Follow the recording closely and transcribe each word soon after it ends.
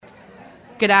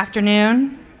Good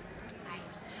afternoon.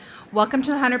 Welcome to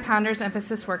the 100 Pounders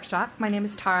Emphasis Workshop. My name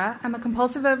is Tara. I'm a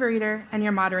compulsive overeater and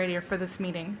your moderator for this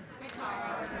meeting.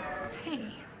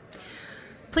 Hey.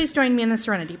 Please join me in the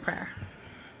Serenity Prayer.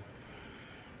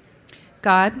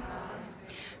 God,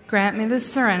 grant me the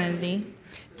serenity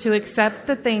to accept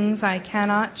the things I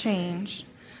cannot change,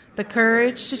 the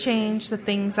courage to change the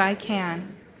things I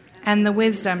can, and the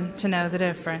wisdom to know the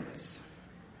difference.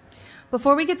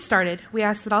 Before we get started, we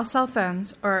ask that all cell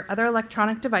phones or other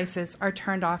electronic devices are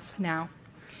turned off now.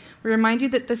 We remind you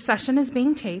that this session is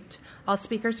being taped. All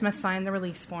speakers must sign the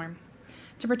release form.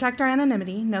 To protect our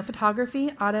anonymity, no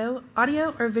photography, audio,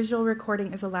 or visual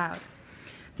recording is allowed.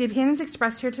 The opinions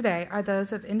expressed here today are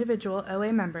those of individual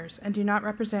OA members and do not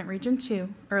represent Region 2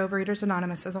 or Overeaters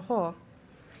Anonymous as a whole.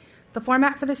 The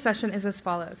format for this session is as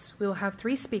follows. We will have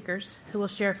 3 speakers who will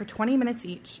share for 20 minutes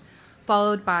each,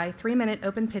 followed by 3-minute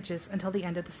open pitches until the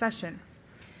end of the session.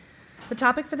 The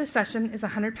topic for this session is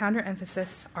 100-pounder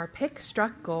emphasis, our pick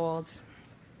struck gold.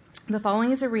 The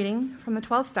following is a reading from the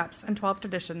 12 Steps and 12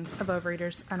 Traditions of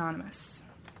Overeaters Anonymous.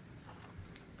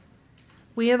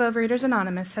 We of Overeaters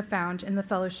Anonymous have found in the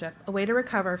fellowship a way to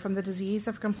recover from the disease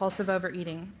of compulsive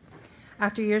overeating.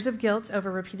 After years of guilt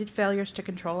over repeated failures to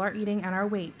control our eating and our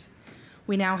weight,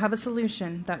 we now have a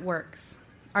solution that works.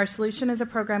 Our solution is a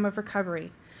program of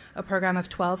recovery, a program of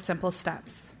 12 simple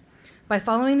steps. By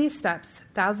following these steps,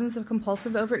 thousands of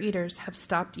compulsive overeaters have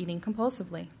stopped eating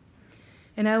compulsively.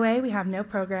 In OA, we have no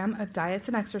program of diets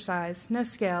and exercise, no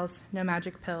scales, no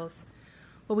magic pills.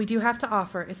 What we do have to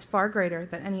offer is far greater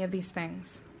than any of these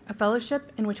things, a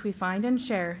fellowship in which we find and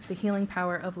share the healing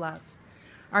power of love.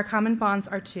 Our common bonds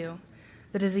are 2,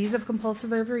 the disease of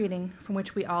compulsive overeating from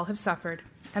which we all have suffered,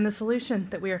 and the solution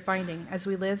that we are finding as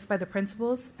we live by the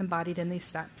principles embodied in these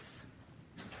steps.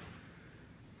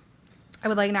 I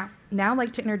would now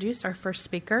like to introduce our first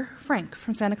speaker, Frank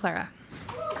from Santa Clara.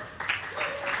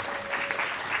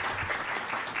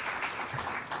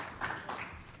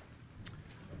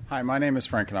 Hi, my name is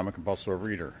Frank, and I'm a compulsive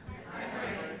overeater.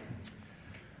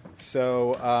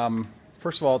 So,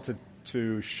 first of all,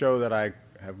 to show that I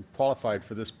have qualified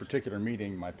for this particular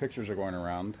meeting, my pictures are going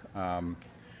around.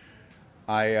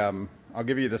 I'll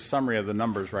give you the summary of the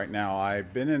numbers right now.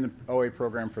 I've been in the OA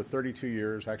program for 32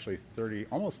 years, actually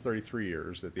almost 33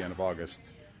 years at the end of August.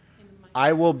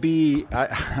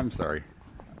 I'm sorry.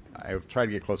 I've tried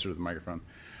to get closer to the microphone.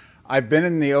 I've been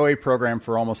in the OA program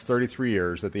for almost 33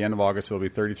 years. At the end of August, it'll be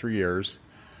 33 years.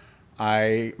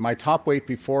 My top weight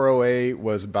before OA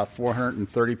was about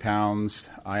 430 pounds.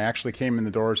 I actually came in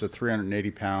the doors at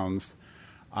 380 pounds.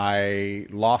 I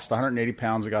lost 180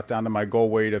 pounds. I got down to my goal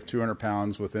weight of 200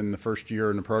 pounds within the first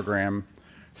year in the program.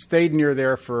 Stayed near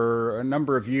there for a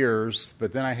number of years,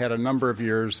 but then I had a number of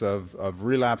years of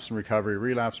relapse and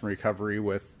recovery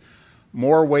with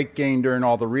more weight gain during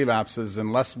all the relapses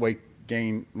and less weight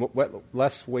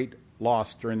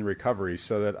loss during the recovery,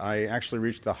 so that I actually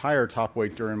reached a higher top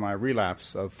weight during my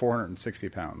relapse of 460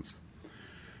 pounds.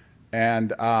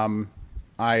 And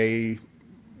I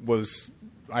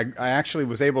actually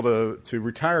was able to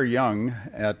retire young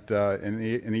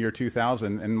in the year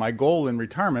 2000, and my goal in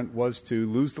retirement was to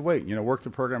lose the weight. Work the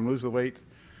program, lose the weight,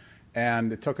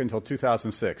 and it took until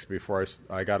 2006 before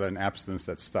I got an abstinence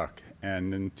that stuck.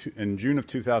 And in June of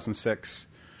 2006,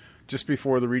 just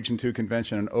before the Region 2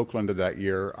 convention in Oakland of that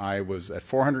year, I was at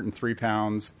 403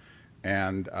 pounds,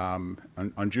 and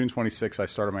on June 26, I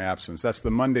started my abstinence. That's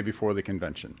the Monday before the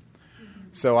convention.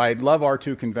 So I love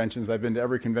R2 conventions. I've been to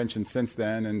every convention since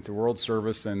then, and to World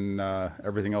Service and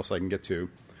everything else I can get to.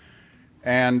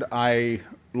 And I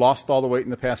lost all the weight in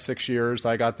the past 6 years.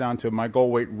 I got down to my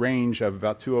goal weight range of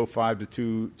about 205 to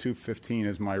 215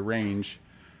 is my range.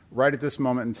 Right at this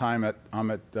moment in time,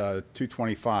 I'm at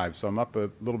 225, so I'm up a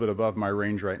little bit above my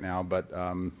range right now, but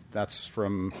that's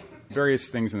from various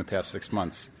things in the past 6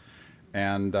 months.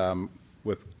 And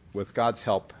with God's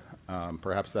help,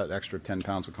 perhaps that extra 10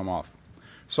 pounds will come off.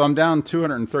 So I'm down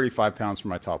 235 pounds from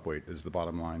my top weight is the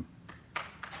bottom line.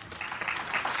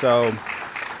 So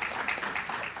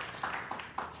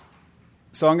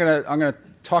I'm gonna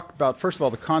talk about, first of all,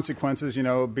 the consequences.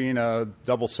 Being a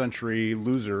double century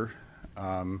loser,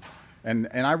 and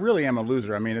I really am a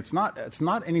loser. I mean, it's not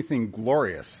anything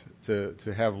glorious to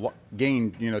have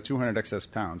gained 200 excess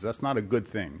pounds. That's not a good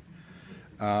thing.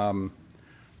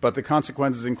 But the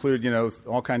consequences include,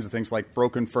 all kinds of things like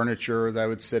broken furniture that I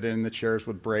would sit in, the chairs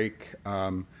would break,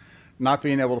 not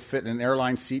being able to fit in an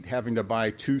airline seat, having to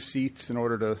buy 2 seats in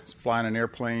order to fly on an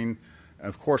airplane, and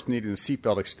of course needing a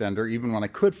seatbelt extender. Even when I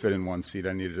could fit in one seat,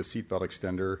 I needed a seatbelt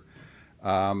extender.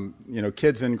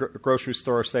 Kids in grocery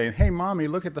stores saying, "Hey, Mommy,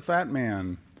 look at the fat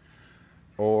man."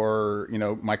 Or,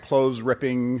 my clothes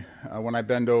ripping when I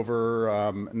bend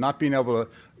over, not being able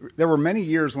to. There were many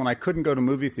years when I couldn't go to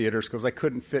movie theaters because I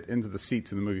couldn't fit into the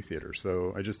seats in the movie theater,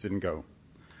 so I just didn't go.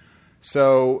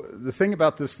 So the thing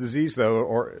about this disease, though,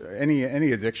 or any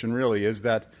addiction really, is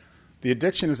that the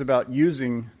addiction is about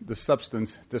using the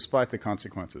substance despite the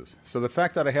consequences. So the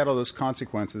fact that I had all those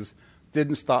consequences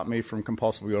didn't stop me from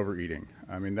compulsively overeating.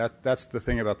 I mean, that's the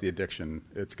thing about the addiction.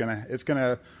 It's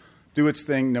gonna do its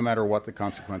thing no matter what the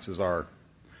consequences are.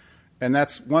 And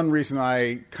that's one reason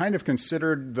I kind of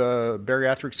considered the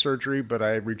bariatric surgery, but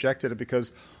I rejected it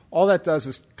because all that does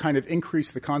is kind of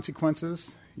increase the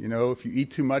consequences. If you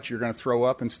eat too much, you're going to throw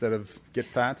up instead of get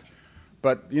fat.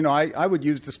 But, I would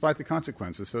use despite the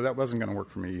consequences, so that wasn't going to work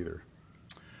for me either.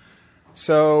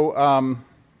 So I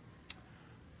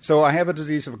have a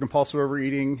disease of compulsive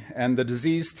overeating, and the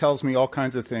disease tells me all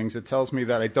kinds of things. It tells me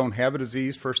that I don't have a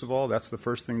disease, first of all. That's the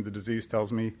first thing the disease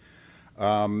tells me.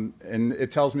 And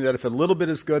it tells me that if a little bit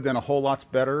is good, then a whole lot's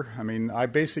better. I mean, I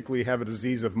basically have a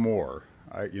disease of more.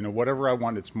 Whatever I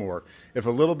want, it's more. If a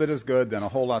little bit is good, then a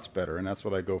whole lot's better, and that's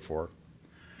what I go for.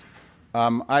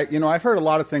 I've heard a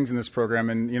lot of things in this program,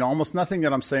 and almost nothing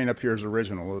that I'm saying up here is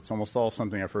original. It's almost all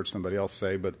something I've heard somebody else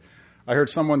say. But I heard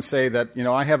someone say that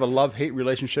I have a love-hate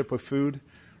relationship with food.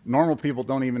 Normal people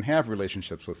don't even have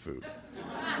relationships with food,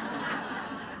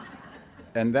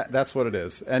 and that's what it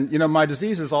is. And my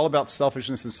disease is all about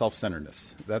selfishness and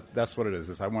self-centeredness. That's what it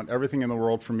is. I want everything in the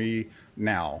world for me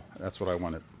now. That's what I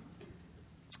wanted.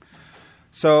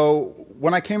 So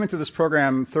when I came into this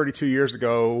program 32 years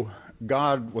ago,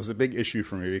 God was a big issue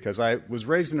for me because I was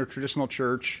raised in a traditional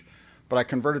church, but I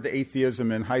converted to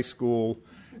atheism in high school,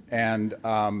 and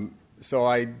so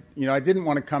I didn't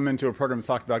want to come into a program that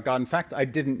talked about God. In fact, I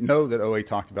didn't know that OA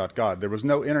talked about God. There was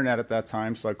no internet at that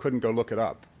time, so I couldn't go look it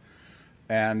up.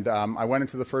 And I went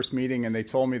into the first meeting, and they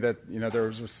told me that there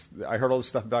was this. I heard all this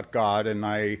stuff about God, and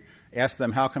I asked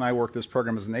them, how can I work this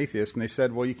program as an atheist? And they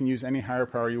said, well, you can use any higher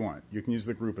power you want. You can use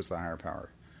the group as the higher power.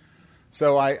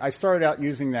 So I started out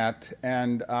using that,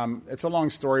 and it's a long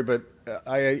story, but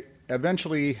I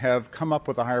eventually have come up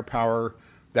with a higher power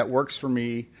that works for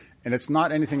me, and it's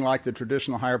not anything like the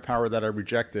traditional higher power that I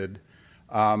rejected.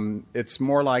 It's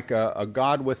more like a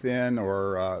God within,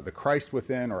 or the Christ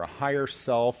within, or a higher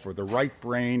self, or the right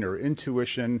brain, or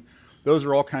intuition. Those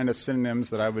are all kind of synonyms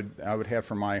that I would have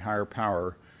for my higher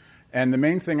power. And the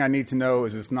main thing I need to know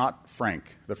is it's not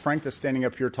Frank. The Frank that's standing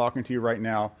up here talking to you right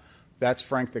now, that's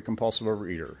Frank the compulsive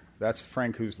overeater. That's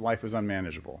Frank whose life is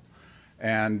unmanageable.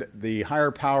 And the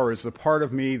higher power is the part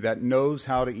of me that knows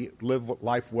how to live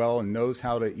life well and knows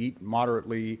how to eat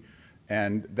moderately.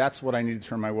 And that's what I need to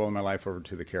turn my will and my life over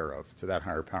to the care of, to that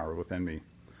higher power within me.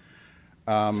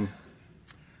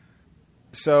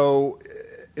 So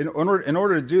in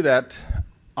order to do that,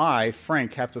 I,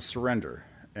 Frank, have to surrender.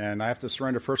 And I have to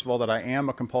surrender, first of all, that I am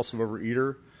a compulsive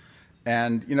overeater.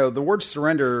 And, the word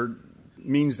surrender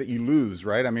means that you lose,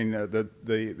 right? I mean,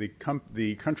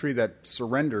 the country that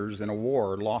surrenders in a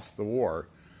war lost the war.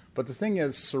 But the thing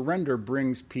is, surrender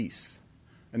brings peace.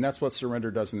 And that's what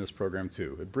surrender does in this program,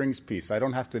 too. It brings peace. I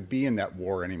don't have to be in that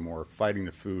war anymore, fighting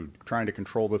the food, trying to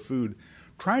control the food,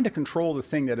 trying to control the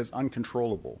thing that is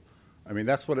uncontrollable. I mean,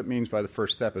 that's what it means by the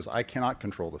first step, is I cannot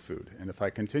control the food. And if I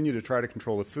continue to try to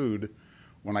control the food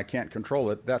when I can't control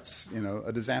it, that's,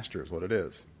 a disaster is what it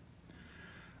is.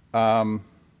 And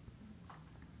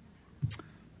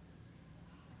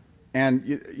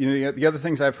the other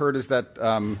things I've heard is that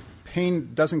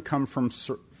pain doesn't come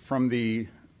from the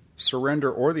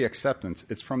surrender or the acceptance.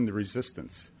 It's from the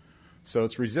resistance. So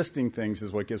it's resisting things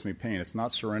is what gives me pain. It's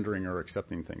not surrendering or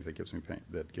accepting things that gives me pain.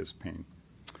 That gives pain.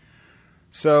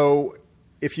 So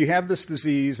if you have this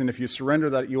disease and if you surrender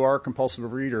that you are a compulsive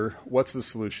overeater, what's the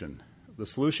solution? The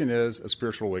solution is a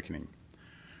spiritual awakening.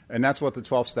 And that's what the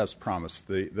 12 steps promise.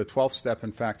 The 12th step,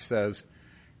 in fact, says,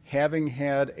 having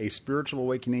had a spiritual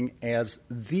awakening as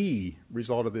the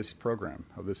result of this program,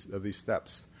 of these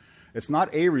steps. It's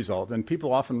not a result, and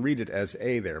people often read it as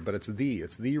a there, but it's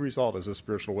the result as a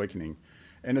spiritual awakening.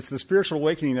 And it's the spiritual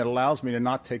awakening that allows me to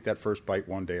not take that first bite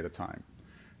one day at a time.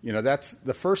 That's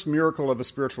the first miracle of a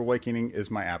spiritual awakening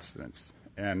is my abstinence.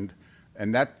 And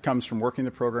that comes from working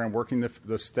the program, working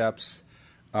the steps,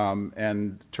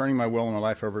 and turning my will and my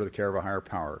life over to the care of a higher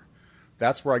power.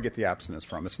 That's where I get the abstinence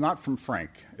from. It's not from Frank.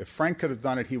 If Frank could have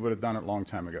done it, he would have done it a long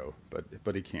time ago,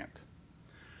 but he can't.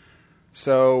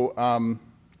 So,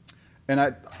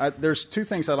 there's two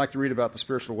things I'd like to read about the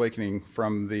spiritual awakening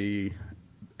from the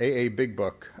AA Big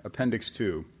Book, Appendix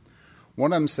 2.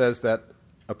 One of them says that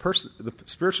the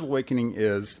spiritual awakening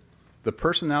is the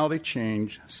personality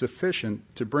change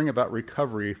sufficient to bring about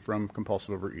recovery from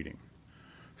compulsive overeating.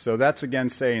 So that's again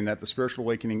saying that the spiritual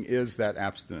awakening is that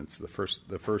abstinence, the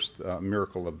first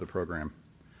miracle of the program.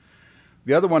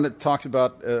 The other one that talks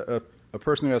about a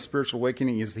person who has spiritual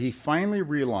awakening is that he finally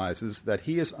realizes that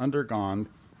he has undergone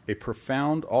a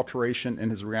profound alteration in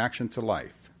his reaction to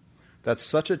life, that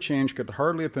such a change could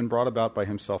hardly have been brought about by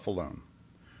himself alone.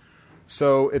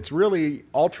 So it's really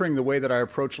altering the way that I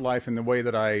approach life and the way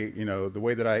that I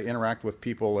interact with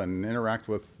people and interact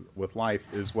with life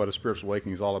is what a spiritual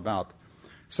awakening is all about.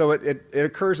 So it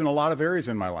occurs in a lot of areas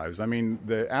in my lives. I mean,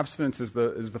 the abstinence is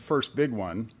the first big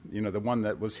one, the one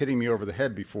that was hitting me over the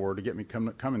head before to get me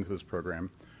come into this program.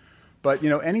 But,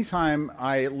 anytime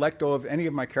I let go of any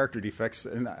of my character defects,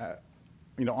 and,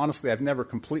 honestly, I've never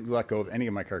completely let go of any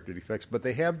of my character defects, but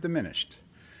they have diminished.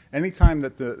 Anytime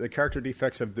that the character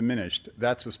defects have diminished,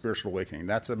 that's a spiritual awakening.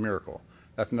 That's a miracle.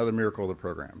 That's another miracle of the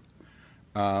program.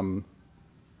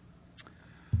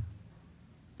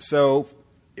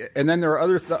 And then there are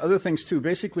other things too.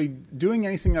 Basically, doing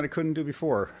anything that I couldn't do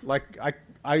before. Like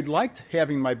I liked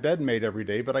having my bed made every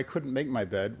day, but I couldn't make my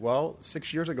bed. Well,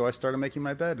 6 years ago, I started making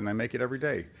my bed, and I make it every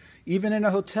day. Even in a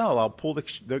hotel, I'll pull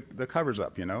the covers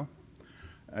up.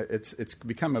 It's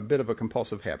become a bit of a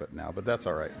compulsive habit now, but that's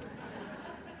all right.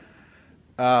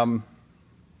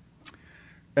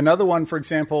 Another one, for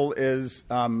example, is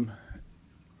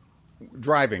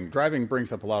driving. Driving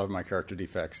brings up a lot of my character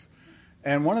defects.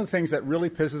 And one of the things that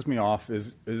really pisses me off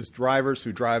is drivers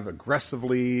who drive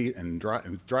aggressively and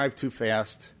drive too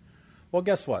fast. Well,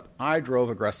 guess what? I drove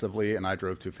aggressively and I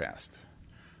drove too fast.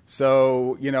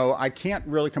 So, I can't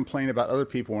really complain about other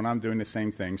people when I'm doing the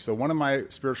same thing. So one of my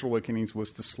spiritual awakenings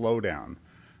was to slow down.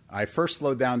 I first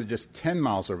slowed down to just 10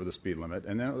 miles over the speed limit,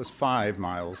 and then it was 5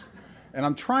 miles. And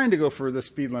I'm trying to go for the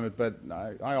speed limit, but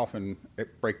I often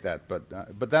break that.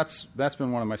 But that's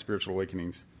been one of my spiritual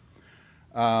awakenings.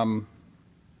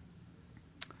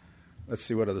 Let's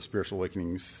see what other spiritual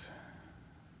awakenings.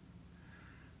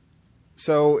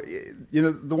 So,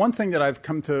 the one thing that I've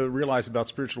come to realize about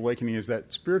spiritual awakening is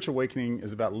that spiritual awakening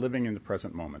is about living in the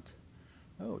present moment.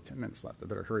 10 minutes left. I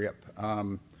better hurry up.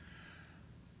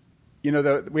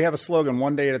 We have a slogan,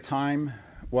 one day at a time.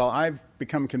 Well, I've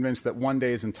become convinced that one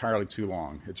day is entirely too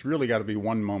long. It's really got to be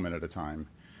one moment at a time.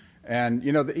 And,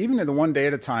 even in the one day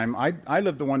at a time, I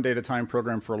lived the one day at a time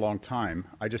program for a long time.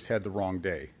 I just had the wrong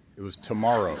day. It was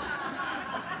tomorrow.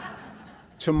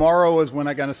 Tomorrow is when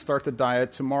I'm going to start the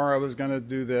diet. Tomorrow I was going to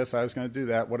do this. I was going to do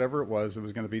that. Whatever it was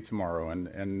going to be tomorrow.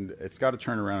 And it's got to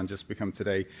turn around and just become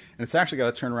today. And it's actually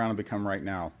got to turn around and become right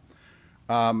now.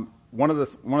 One of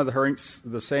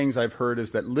the sayings I've heard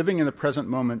is that living in the present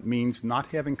moment means not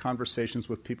having conversations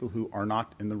with people who are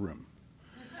not in the room.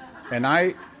 And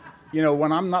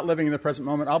when I'm not living in the present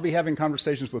moment, I'll be having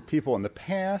conversations with people in the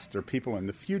past or people in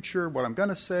the future, what I'm going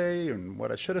to say and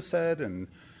what I should have said, and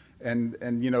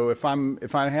if I'm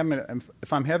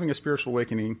having a spiritual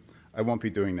awakening, I won't be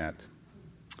doing that.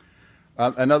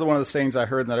 Another one of the sayings I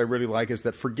heard that I really like is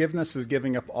that forgiveness is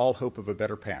giving up all hope of a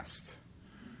better past.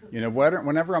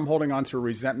 Whenever I'm holding on to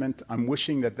resentment, I'm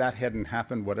wishing that hadn't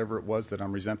happened, whatever it was that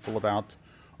I'm resentful about,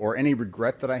 or any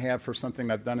regret that I have for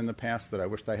something I've done in the past that I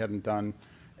wished I hadn't done.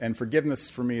 And forgiveness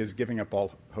for me is giving up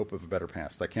all hope of a better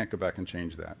past. I can't go back and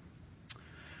change that.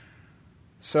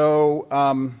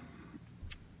 So,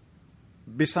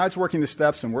 besides working the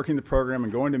steps and working the program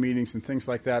and going to meetings and things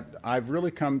like that, I've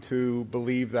really come to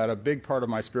believe that a big part of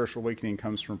my spiritual awakening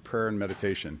comes from prayer and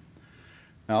meditation.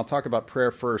 Now, I'll talk about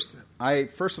prayer first.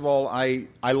 First of all, I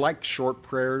like short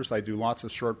prayers. I do lots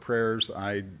of short prayers.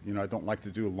 I don't like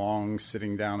to do long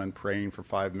sitting down and praying for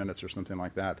 5 minutes or something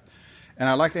like that. And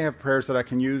I like to have prayers that I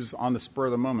can use on the spur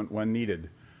of the moment when needed.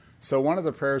 So one of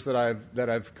the prayers that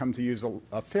I've come to use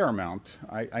a fair amount,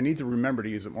 I need to remember to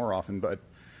use it more often, but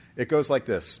it goes like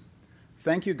this.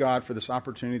 Thank you, God, for this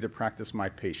opportunity to practice my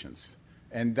patience.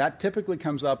 And that typically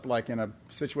comes up like in a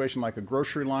situation like a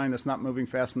grocery line that's not moving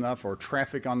fast enough, or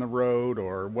traffic on the road,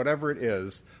 or whatever it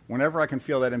is. Whenever I can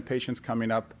feel that impatience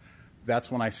coming up,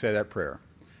 that's when I say that prayer.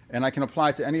 And I can apply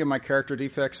it to any of my character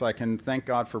defects. I can thank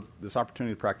God for this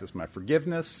opportunity to practice my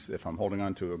forgiveness if I'm holding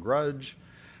on to a grudge,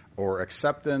 or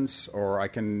acceptance, or I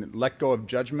can let go of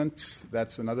judgment.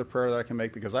 That's another prayer that I can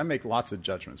make, because I make lots of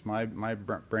judgments. My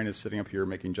brain is sitting up here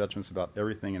making judgments about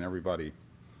everything and everybody.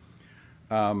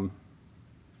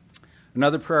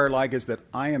 Another prayer I like is that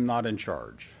I am not in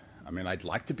charge. I mean, I'd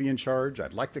like to be in charge.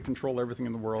 I'd like to control everything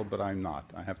in the world, but I'm not.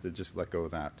 I have to just let go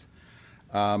of that.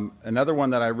 Another one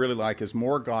that I really like is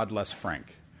more God, less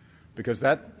Frank, because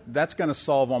that's going to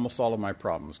solve almost all of my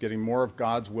problems, getting more of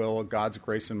God's will, God's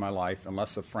grace in my life, and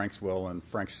less of Frank's will and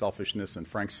Frank's selfishness and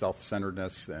Frank's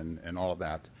self-centeredness and all of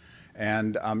that.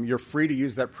 And you're free to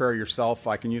use that prayer yourself.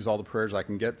 I can use all the prayers I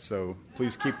can get, so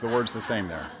please keep the words the same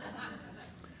there.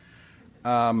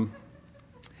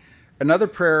 Another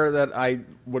prayer that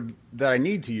I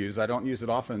need to use, I don't use it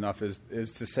often enough,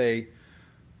 is to say,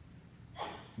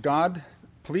 God,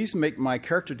 please make my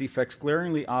character defects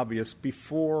glaringly obvious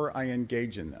before I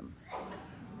engage in them.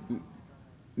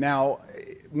 Now,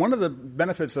 one of the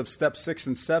benefits of step 6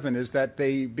 and 7 is that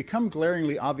they become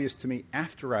glaringly obvious to me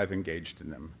after I've engaged in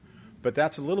them. But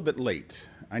that's a little bit late.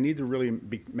 I need to really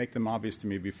make them obvious to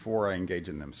me before I engage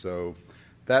in them. So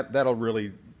that'll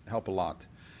really help a lot.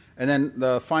 And then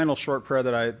the final short prayer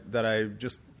that I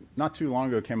just not too long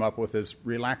ago came up with is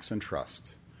relax and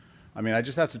trust. I mean, I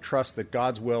just have to trust that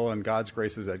God's will and God's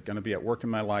grace is going to be at work in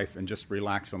my life, and just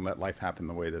relax and let life happen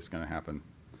the way that's going to happen.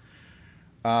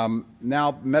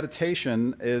 Now,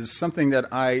 meditation is something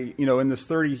that in this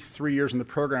 33 years in the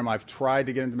program, I've tried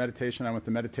to get into meditation. I went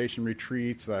to meditation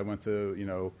retreats. I went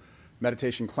to,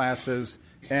 meditation classes.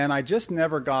 And I just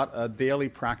never got a daily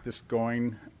practice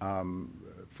going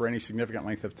for any significant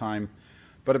length of time.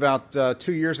 But about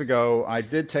 2 years ago, I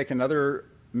did take another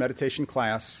meditation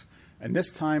class. And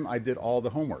this time, I did all the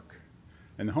homework.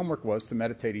 And the homework was to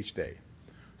meditate each day.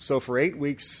 So for 8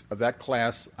 weeks of that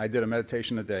class, I did a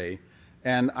meditation a day.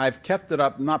 And I've kept it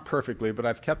up, not perfectly, but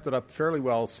I've kept it up fairly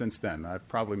well since then. I've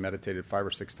probably meditated 5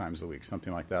 or 6 times a week,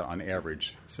 something like that on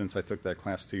average, since I took that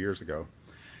class 2 years ago.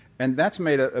 And that's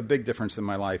made a big difference in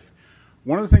my life.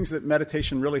 One of the things that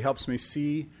meditation really helps me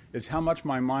see is how much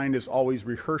my mind is always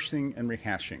rehearsing and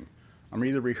rehashing. I'm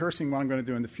either rehearsing what I'm going to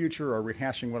do in the future or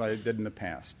rehashing what I did in the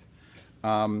past.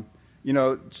 Some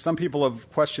people have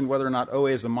questioned whether or not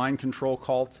OA is a mind control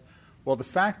cult. Well, the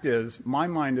fact is, my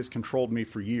mind has controlled me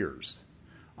for years.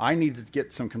 I need to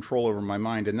get some control over my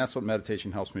mind, and that's what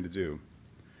meditation helps me to do.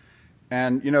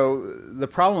 And, the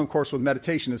problem, of course, with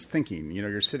meditation is thinking.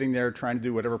 You're sitting there trying to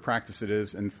do whatever practice it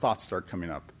is, and thoughts start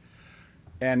coming up.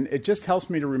 And it just helps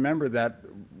me to remember that,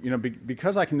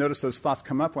 because I can notice those thoughts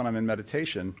come up when I'm in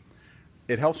meditation,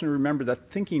 it helps me remember that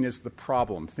thinking is the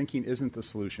problem. Thinking isn't the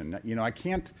solution. I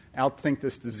can't outthink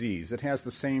this disease. It has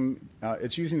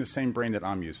it's using the same brain that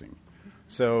I'm using.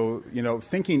 So,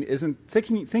 thinking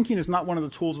is not one of the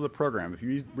tools of the program. If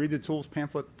you read the tools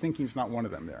pamphlet, thinking is not one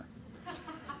of them there.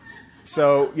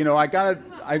 So,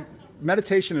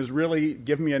 meditation has really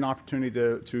given me an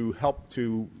opportunity to help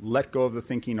to let go of the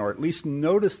thinking, or at least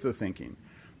notice the thinking.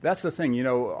 That's the thing,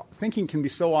 thinking can be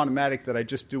so automatic that I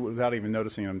just do it without even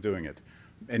noticing I'm doing it.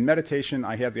 In meditation,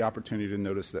 I have the opportunity to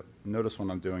notice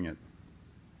when I'm doing it.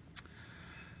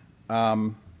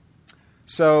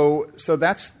 So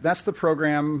that's the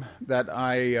program that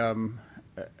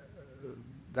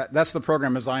that's the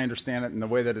program as I understand it, and the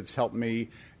way that it's helped me.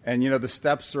 And the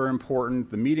steps are important,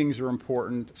 the meetings are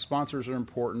important, sponsors are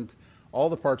important, all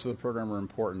the parts of the program are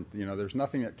important. There's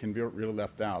nothing that can be really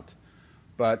left out.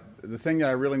 But the thing that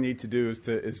I really need to do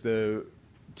is to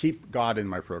keep God in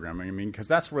my program. Because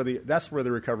that's where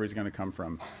the recovery is going to come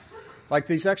from. Like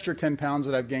these extra 10 pounds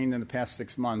that I've gained in the past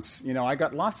 6 months, I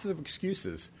got lots of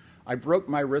excuses. I broke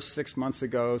my wrist 6 months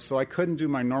ago, so I couldn't do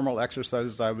my normal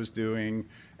exercises I was doing.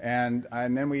 And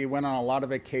then we went on a lot of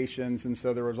vacations, and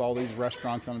so there was all these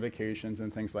restaurants on vacations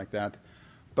and things like that.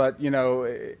 But,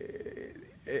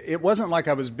 it wasn't like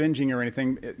I was binging or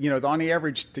anything. On the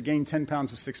average, to gain 10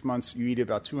 pounds in 6 months, you eat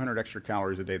about 200 extra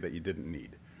calories a day that you didn't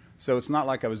need. So it's not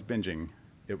like I was binging.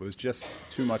 It was just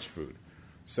too much food.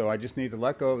 So I just need to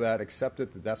let go of that, accept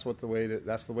it that that's the way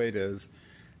it is,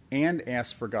 and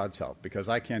ask for God's help, because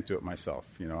I can't do it myself.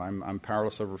 I'm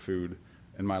powerless over food,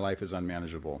 and my life is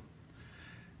unmanageable.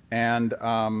 And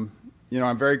I'm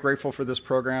very grateful for this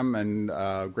program, and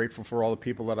grateful for all the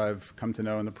people that I've come to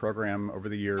know in the program over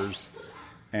the years.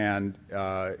 And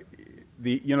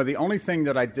the only thing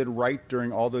that I did right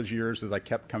during all those years is I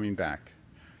kept coming back.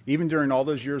 Even during all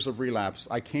those years of relapse,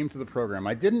 I came to the program.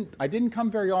 I didn't come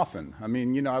very often.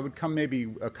 I would come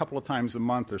maybe a couple of times a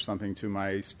month or something to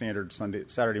my standard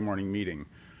Saturday morning meeting.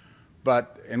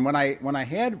 And when I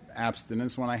had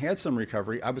abstinence, when I had some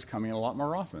recovery, I was coming a lot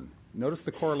more often. Notice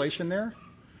the correlation there?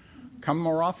 Come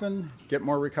more often, get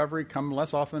more recovery. Come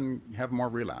less often, have more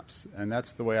relapse. And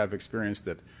that's the way I've experienced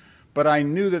it. But I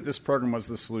knew that this program was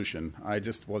the solution. I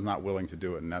just was not willing to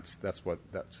do it, and that's what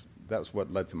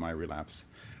led to my relapse.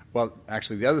 Well,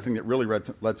 actually, the other thing that really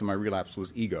led to my relapse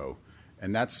was ego,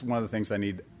 and that's one of the things I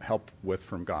need help with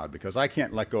from God, because I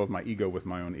can't let go of my ego with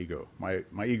my own ego. My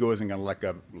ego isn't going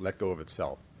to let go of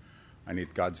itself. I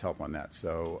need God's help on that.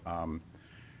 So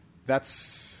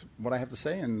that's what I have to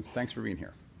say, and thanks for being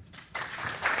here.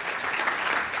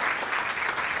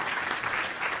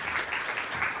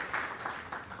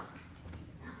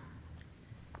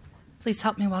 Please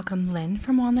help me welcome Lynn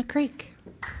from Walnut Creek.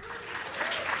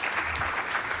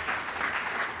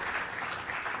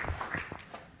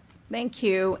 Thank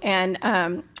you. And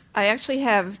I actually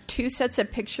have two sets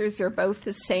of pictures. They're both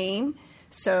the same.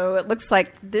 So it looks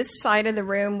like this side of the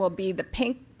room will be the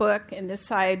pink book and this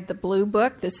side the blue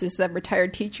book. This is the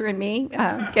retired teacher and me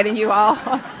getting you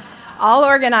all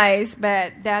organized.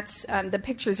 But that's the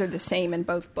pictures are the same in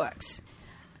both books.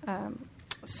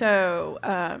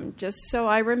 Just so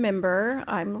I remember,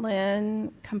 I'm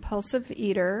Lynn, compulsive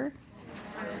eater,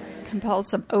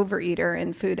 compulsive overeater,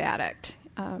 and food addict.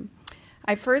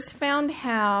 I first found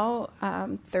how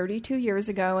 32 years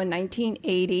ago in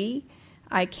 1980.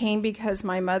 I came because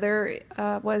my mother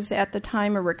was at the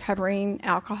time a recovering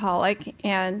alcoholic,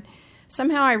 and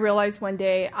somehow I realized one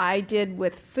day I did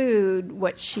with food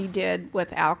what she did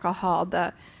with alcohol,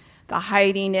 the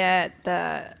hiding it,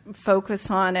 the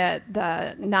focus on it,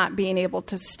 the not being able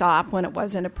to stop when it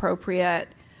wasn't appropriate,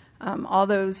 all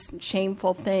those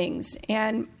shameful things.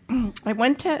 And I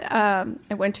went to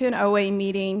an OA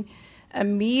meeting,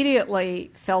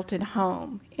 immediately felt at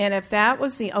home. And if that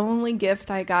was the only gift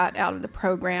I got out of the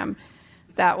program,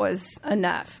 that was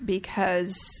enough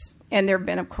and there have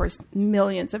been, of course,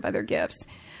 millions of other gifts.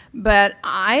 But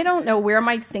I don't know where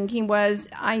my thinking was.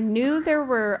 I knew there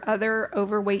were other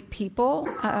overweight people.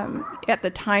 At the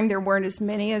time, there weren't as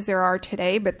many as there are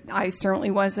today, but I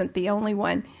certainly wasn't the only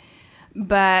one.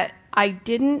 But I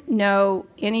didn't know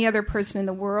any other person in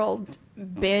the world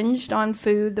binged on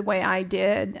food the way I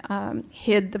did,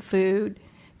 hid the food,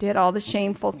 did all the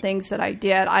shameful things that I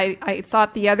did. I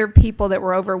thought the other people that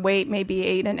were overweight maybe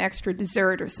ate an extra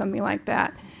dessert or something like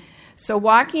that. So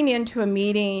walking into a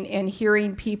meeting and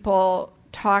hearing people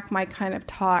talk my kind of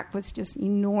talk was just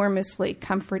enormously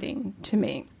comforting to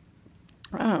me.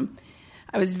 I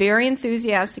was very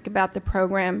enthusiastic about the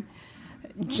program,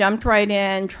 jumped right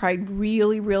in, tried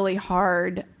really, really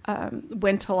hard,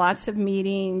 went to lots of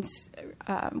meetings,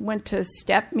 went to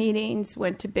STEP meetings,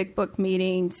 went to Big Book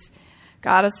meetings,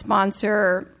 got a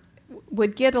sponsor,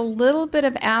 would get a little bit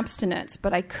of abstinence,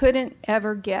 but I couldn't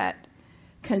ever get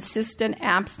consistent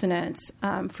abstinence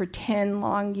for 10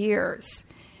 long years.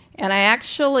 And I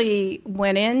actually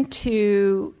went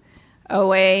into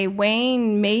OA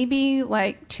weighing maybe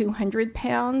like 200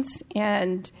 pounds,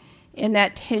 and in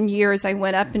that 10 years, I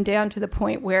went up and down to the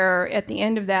point where at the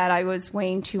end of that, I was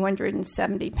weighing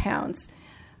 270 pounds.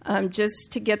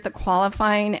 Just to get the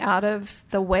qualifying out of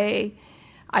the way,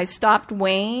 I stopped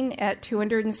weighing at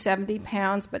 270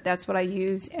 pounds, but that's what I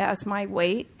use as my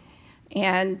weight.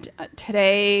 And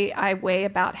today, I weigh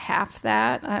about half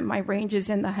that. My range is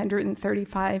in the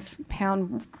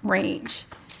 135-pound range.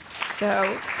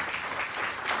 So,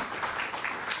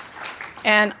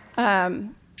 and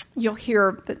you'll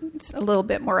hear a little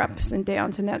bit more ups and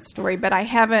downs in that story, but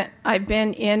I've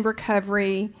been in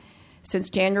recovery since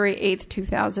January 8th,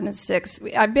 2006.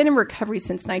 I've been in recovery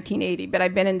since 1980, but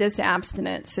I've been in this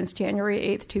abstinence since January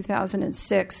 8th,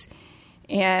 2006.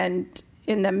 And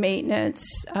in the maintenance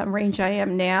range I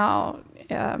am now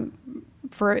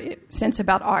since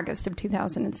about August of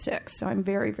 2006. So I'm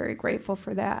very, very grateful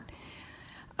for that.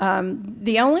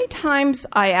 The only times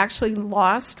I actually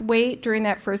lost weight during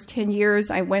that first 10 years,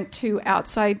 I went to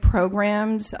outside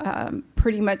programs,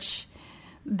 pretty much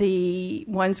the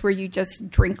ones where you just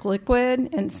drink liquid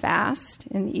and fast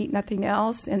and eat nothing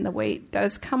else, and the weight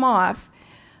does come off.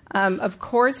 Of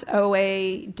course,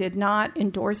 OA did not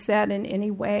endorse that in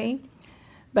any way,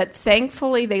 but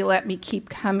thankfully they let me keep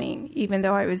coming, even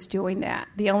though I was doing that.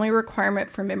 The only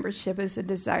requirement for membership is a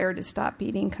desire to stop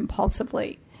eating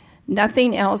compulsively.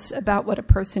 Nothing else about what a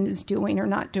person is doing or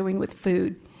not doing with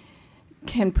food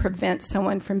can prevent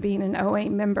someone from being an OA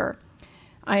member.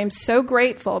 I am so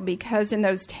grateful because in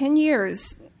those 10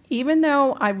 years, even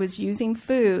though I was using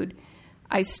food,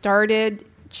 I started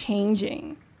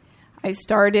changing. I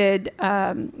started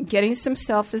getting some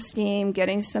self-esteem,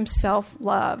 getting some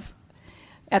self-love.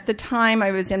 At the time,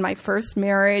 I was in my first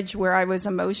marriage where I was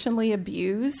emotionally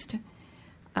abused,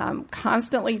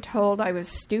 constantly told I was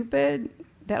stupid,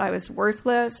 that I was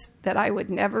worthless, that I would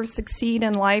never succeed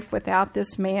in life without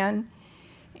this man.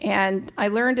 And I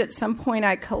learned at some point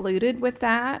I colluded with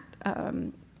that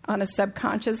on a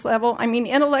subconscious level. I mean,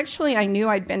 intellectually, I knew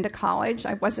I'd been to college.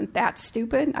 I wasn't that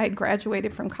stupid. I had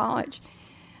graduated from college.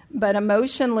 But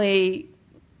emotionally,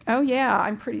 oh yeah,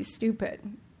 I'm pretty stupid.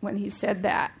 When he said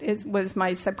that, was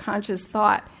my subconscious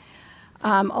thought.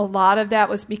 A lot of that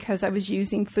was because I was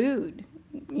using food,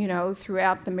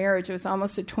 throughout the marriage. It was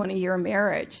almost a 20-year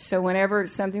marriage. So whenever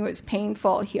something was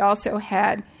painful, he also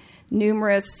had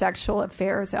numerous sexual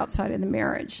affairs outside of the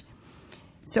marriage.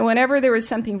 So whenever there was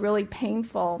something really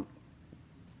painful,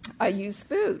 I used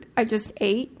food. I just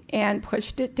ate and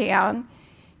pushed it down.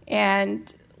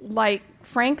 And like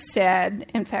Frank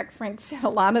said, in fact, Frank said a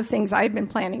lot of things I'd been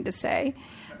planning to say.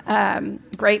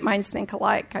 Great minds think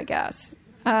alike, I guess.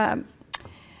 I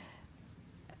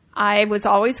was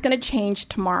always going to change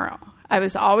tomorrow. I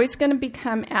was always going to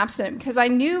become abstinent because I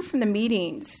knew from the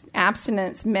meetings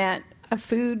abstinence meant a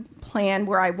food plan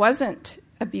where I wasn't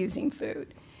abusing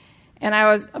food. And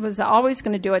I was always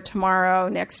going to do it tomorrow,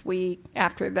 next week,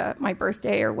 after my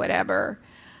birthday or whatever.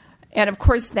 And, of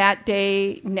course, that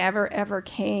day never, ever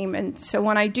came. And so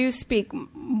when I do speak,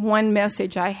 one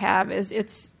message I have is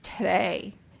it's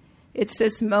today. It's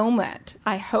this moment.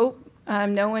 I hope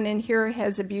no one in here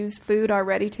has abused food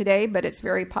already today, but it's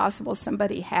very possible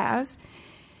somebody has.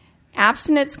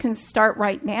 Abstinence can start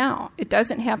right now. It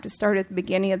doesn't have to start at the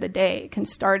beginning of the day. It can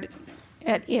start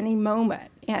at any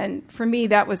moment. And for me,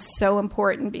 that was so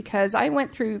important because I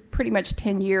went through pretty much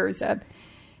 10 years of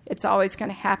it's always going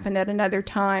to happen at another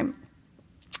time.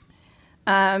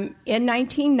 In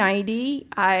 1990,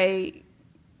 I,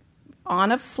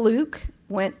 on a fluke,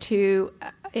 went to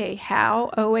a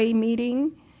HOW OA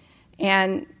meeting.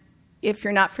 And if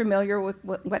you're not familiar with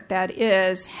what that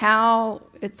is, HOW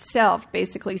itself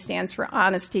basically stands for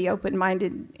honesty,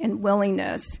 open-minded, and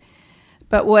willingness.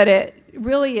 But what it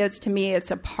really is to me,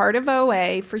 it's a part of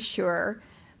OA for sure,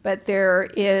 but there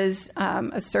is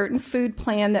a certain food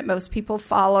plan that most people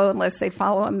follow unless they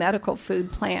follow a medical food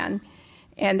plan.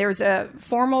 And there's a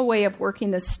formal way of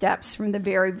working the steps from the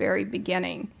very, very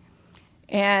beginning.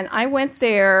 And I went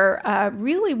there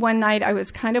really one night. I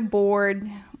was kind of bored,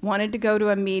 wanted to go to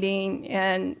a meeting,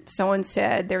 and someone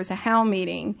said, there's a HOW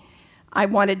meeting. I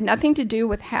wanted nothing to do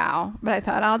with HOW, but I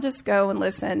thought I'll just go and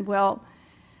listen. Well,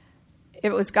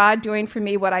 it was God doing for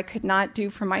me what I could not do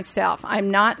for myself.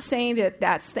 I'm not saying that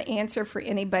that's the answer for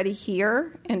anybody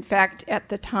here. In fact, at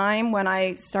the time when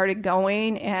I started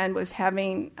going and was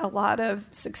having a lot of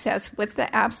success with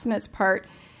the abstinence part,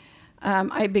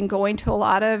 I've been going to a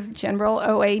lot of general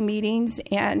OA meetings,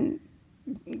 and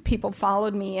people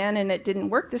followed me in, and it didn't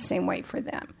work the same way for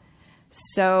them.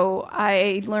 So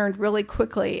I learned really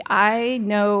quickly, I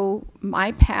know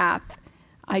my path.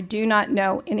 I do not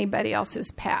know anybody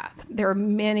else's path. There are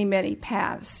many, many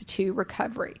paths to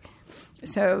recovery.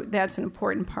 So that's an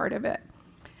important part of it.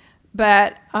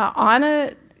 But on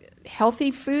a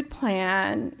healthy food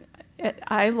plan,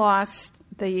 I lost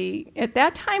at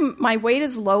that time, my weight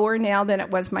is lower now than it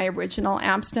was my original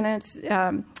abstinence.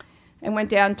 I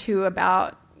went down to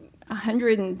about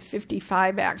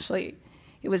 155, actually.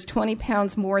 It was 20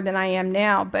 pounds more than I am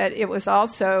now, but it was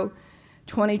also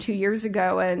 22 years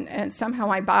ago, and somehow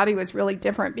my body was really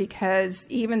different because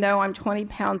even though I'm 20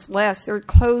 pounds less, there are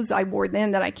clothes I wore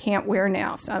then that I can't wear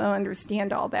now, so I don't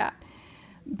understand all that.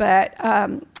 But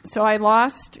so I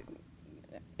lost,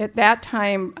 at that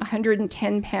time,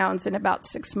 110 pounds in about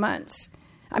 6 months.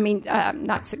 I mean,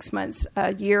 not 6 months,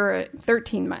 a year,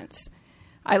 13 months.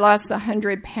 I lost the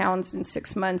 100 pounds in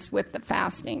 6 months with the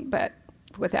fasting, but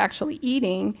with actually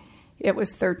eating, it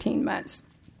was 13 months.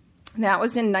 That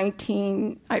was I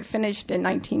finished in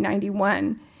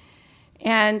 1991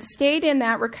 and stayed in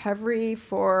that recovery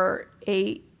for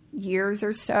 8 years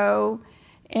or so,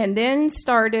 and then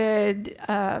started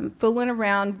fooling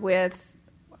around with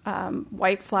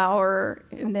white flour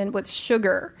and then with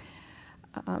sugar.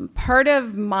 Part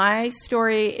of my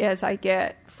story is I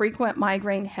get frequent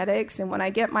migraine headaches, and when I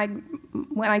get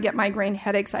migraine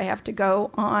headaches, I have to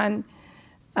go on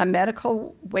a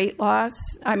medical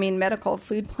medical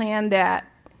food plan that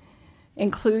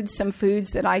includes some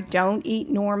foods that I don't eat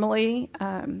normally,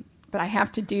 but I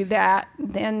have to do that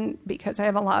then because I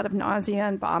have a lot of nausea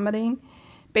and vomiting.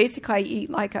 Basically, I eat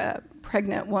like a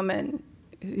pregnant woman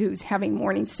who's having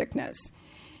morning sickness.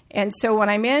 And so when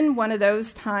I'm in one of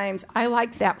those times, I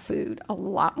like that food a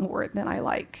lot more than I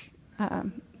like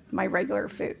my regular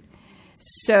food.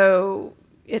 So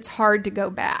it's hard to go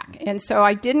back. And so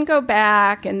I didn't go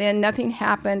back, and then nothing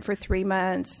happened for 3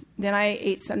 months. Then I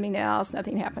ate something else.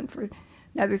 Nothing happened for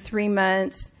another 3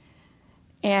 months.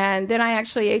 And then I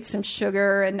actually ate some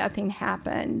sugar, and nothing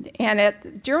happened.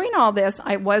 And during all this,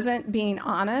 I wasn't being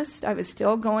honest. I was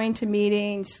still going to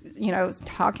meetings,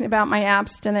 talking about my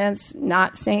abstinence,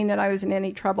 not saying that I was in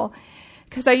any trouble.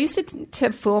 Because I used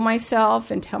to fool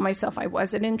myself and tell myself I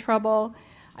wasn't in trouble.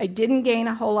 I didn't gain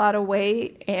a whole lot of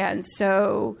weight, and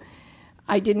so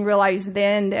I didn't realize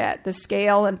then that the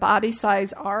scale and body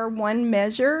size are one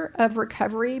measure of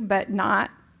recovery, but not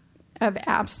of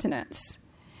abstinence.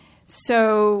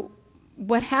 So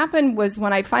what happened was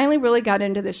when I finally really got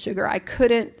into the sugar, I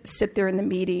couldn't sit there in the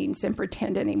meetings and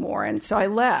pretend anymore, and so I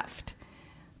left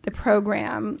the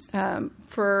program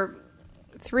for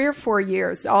 3 or 4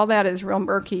 years. All that is real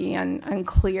murky and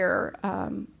unclear.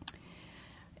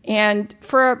 And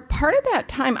for a part of that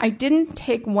time, I didn't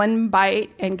take one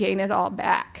bite and gain it all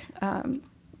back.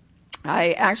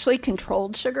 I actually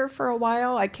controlled sugar for a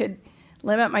while. I could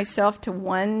limit myself to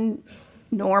one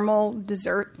normal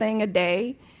dessert thing a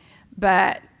day.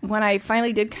 But when I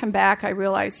finally did come back, I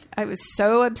realized I was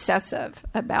so obsessive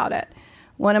about it.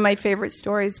 One of my favorite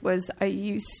stories was I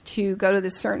used to go to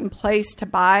this certain place to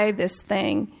buy this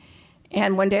thing.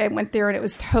 And one day I went there and it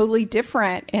was totally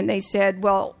different. And they said,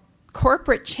 well,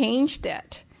 corporate changed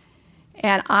it.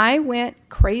 And I went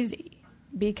crazy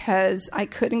because I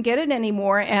couldn't get it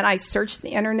anymore. And I searched the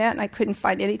internet and I couldn't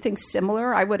find anything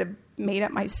similar. I would have made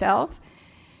it myself.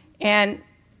 And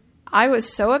I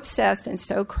was so obsessed and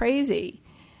so crazy.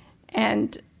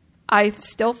 And I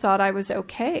still thought I was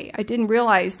okay. I didn't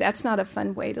realize that's not a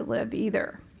fun way to live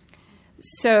either.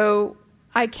 So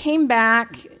I came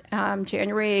back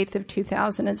January 8th of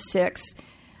 2006,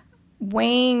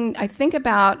 weighing, I think,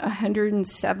 about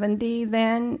 170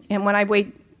 then. And when I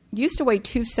used to weigh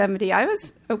 270, I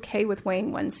was okay with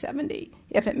weighing 170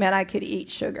 if it meant I could eat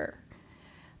sugar.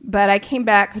 But I came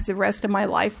back because the rest of my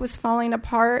life was falling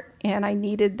apart and I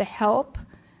needed the help.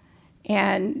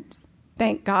 And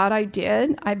thank God I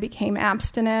did. I became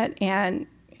abstinent and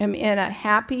am in a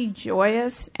happy,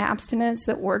 joyous abstinence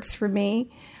that works for me.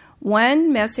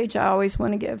 One message I always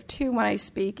want to give, too, when I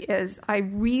speak is I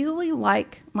really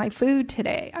like my food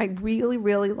today. I really,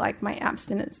 really like my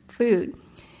abstinence food.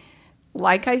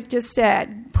 Like I just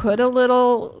said, put a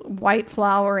little white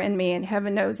flour in me, and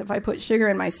heaven knows if I put sugar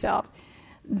in myself,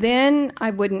 then I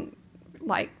wouldn't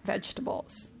like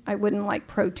vegetables. I wouldn't like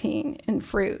protein and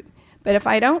fruit. But if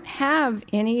I don't have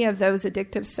any of those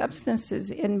addictive substances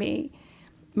in me,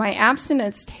 my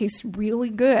abstinence tastes really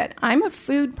good. I'm a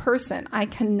food person. I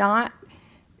cannot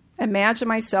imagine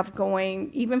myself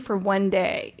going even for one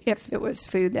day if it was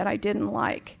food that I didn't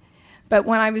like. But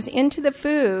when I was into the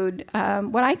food,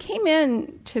 when I came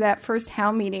in to that first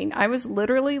HOW meeting, I was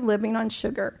literally living on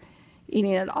sugar,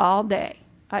 eating it all day.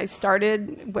 I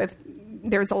started with,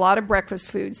 there's a lot of breakfast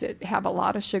foods that have a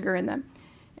lot of sugar in them,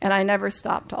 and I never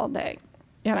stopped all day.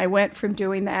 And I went from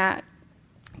doing that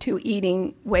to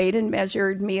eating weighed and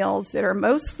measured meals that are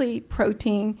mostly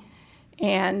protein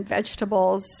and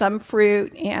vegetables, some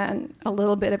fruit, and a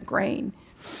little bit of grain,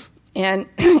 and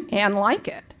like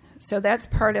it. So that's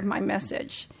part of my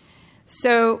message.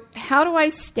 So how do I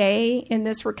stay in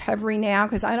this recovery now?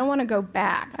 Because I don't want to go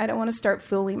back. I don't want to start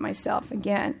fooling myself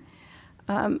again.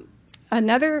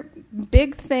 Another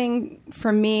big thing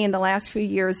for me in the last few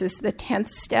years is the 10th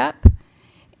step.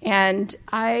 And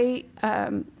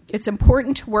it's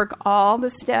important to work all the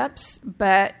steps,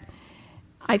 but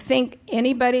I think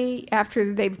anybody,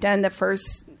 after they've done the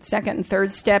first, second, and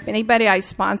third step, anybody I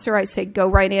sponsor, I say go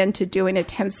right into doing a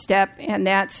 10th step, and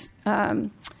that's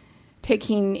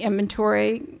taking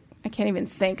inventory. I can't even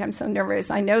think. I'm so nervous.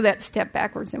 I know that step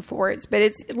backwards and forwards, but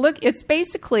it's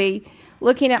basically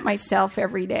looking at myself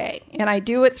every day, and I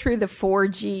do it through the 4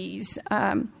 Gs.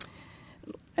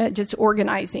 Just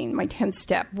organizing my 10th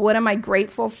step. What am I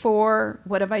grateful for?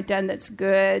 What have I done that's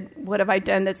good? What have I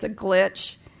done that's a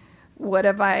glitch? What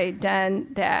have I done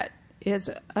that is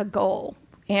a goal?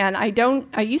 And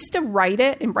I used to write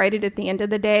it at the end of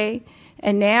the day,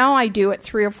 and now I do it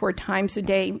 3 or 4 times a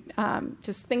day,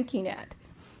 just thinking it.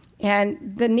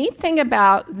 And the neat thing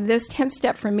about this 10th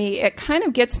step for me, it kind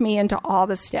of gets me into all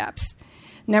the steps.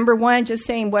 Number 1, just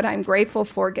saying what I'm grateful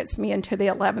for gets me into the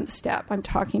 11th step. I'm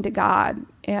talking to God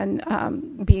and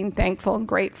being thankful and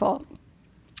grateful.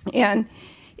 And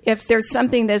if there's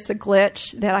something that's a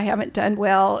glitch that I haven't done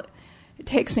well, it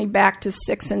takes me back to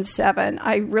 6 and 7.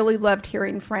 I really loved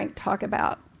hearing Frank talk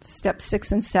about step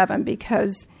 6 and 7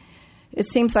 because it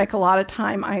seems like a lot of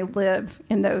time I live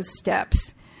in those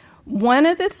steps. One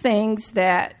of the things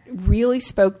that really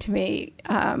spoke to me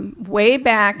way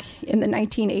back in the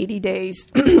 1980 days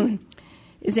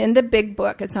is in the big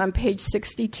book. It's on page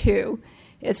 62.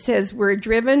 It says, we're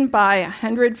driven by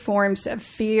 100 forms of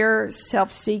fear,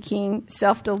 self-seeking,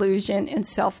 self-delusion, and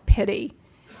self-pity.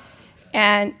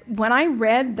 And when I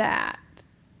read that,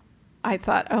 I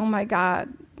thought, oh my God,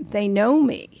 they know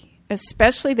me,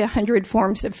 especially the 100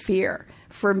 forms of fear.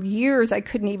 For years, I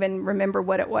couldn't even remember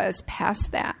what it was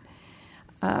past that.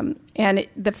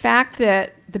 The fact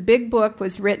that the big book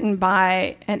was written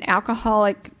by an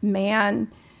alcoholic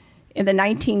man in the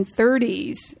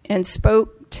 1930s and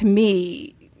spoke to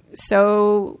me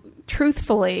so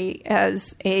truthfully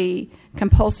as a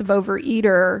compulsive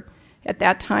overeater at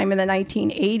that time in the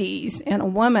 1980s and a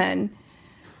woman,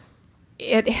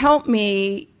 it helped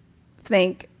me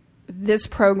think this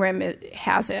program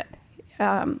has it.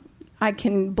 I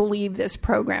can believe this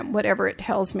program, whatever it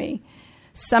tells me.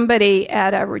 Somebody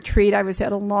at a retreat I was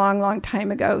at a long, long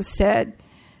time ago said,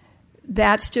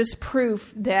 that's just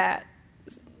proof that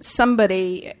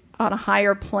somebody on a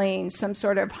higher plane, some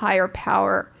sort of higher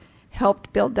power,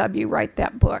 helped Bill W. write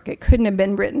that book. It couldn't have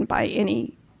been written by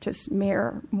any just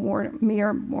mere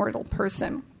mortal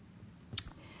person.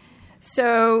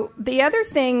 So the other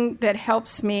thing that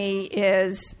helps me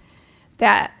is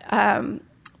that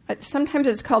sometimes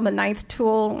it's called the 9th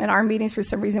tool. In our meetings, for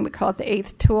some reason, we call it the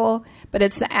 8th tool. But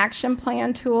it's the action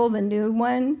plan tool, the new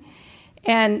one.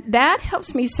 And that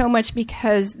helps me so much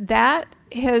because that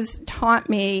has taught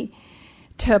me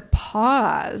to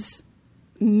pause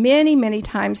many, many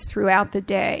times throughout the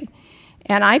day.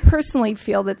 And I personally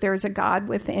feel that there's a God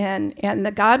within. And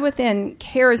the God within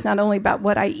cares not only about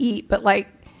what I eat, but like,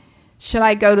 should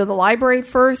I go to the library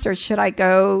first or should I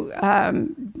go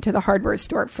to the hardware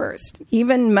store first?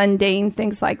 Even mundane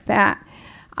things like that.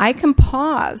 I can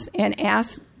pause and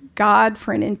ask God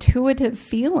for an intuitive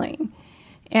feeling.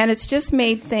 And it's just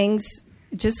made things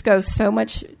just go so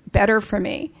much better for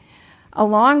me.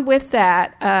 Along with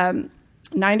that,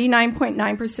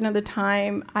 99.9% of the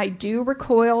time, I do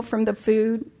recoil from the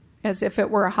food as if it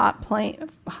were a hot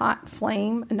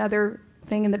flame, another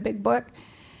thing in the big book.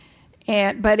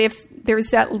 But if there's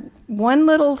that one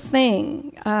little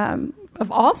thing,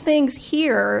 of all things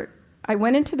here, I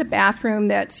went into the bathroom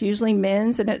that's usually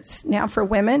men's and it's now for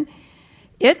women.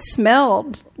 It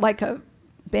smelled like a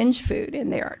binge food in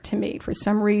there to me for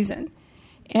some reason.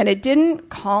 And it didn't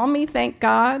call me, thank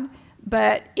God.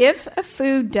 But if a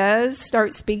food does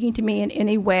start speaking to me in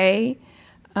any way,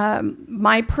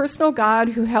 my personal God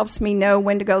who helps me know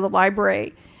when to go to the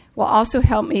library will also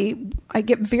help me. I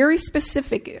get very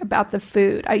specific about the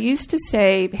food. I used to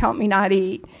say, help me not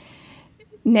eat.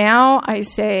 Now I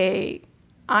say,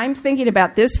 I'm thinking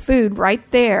about this food right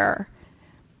there,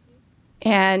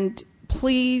 and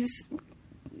please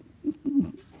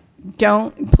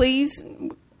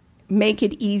make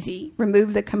it easy.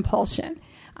 Remove the compulsion.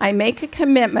 I make a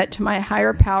commitment to my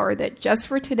higher power that just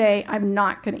for today, I'm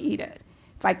not going to eat it.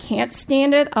 If I can't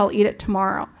stand it, I'll eat it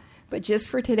tomorrow. But just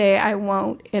for today, I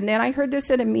won't. And then I heard this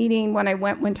at a meeting when I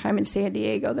went one time in San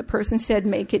Diego. The person said,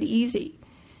 make it easy.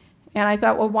 And I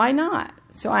thought, well, why not?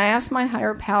 So I asked my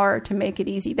higher power to make it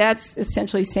easy. That's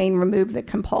essentially saying remove the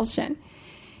compulsion.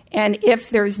 And if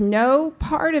there's no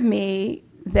part of me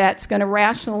that's going to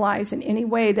rationalize in any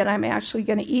way that I'm actually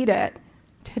going to eat it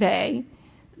today,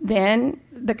 then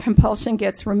the compulsion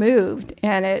gets removed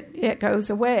and it goes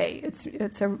away.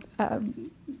 It's a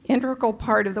integral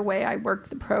part of the way I work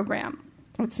the program.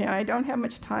 Let's see, I don't have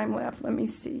much time left. Let me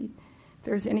see if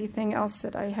there's anything else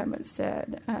that I haven't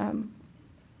said.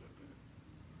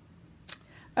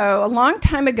 A long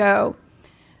time ago,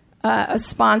 a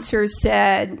sponsor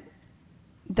said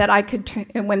that I could,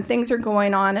 when things are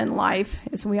going on in life,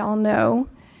 as we all know,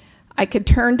 I could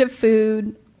turn to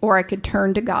food or I could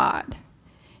turn to God.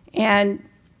 And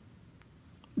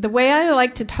the way I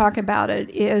like to talk about it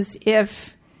is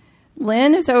if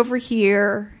Lynn is over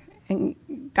here and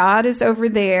God is over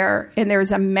there and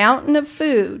there's a mountain of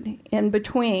food in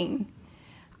between,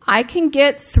 I can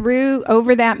get through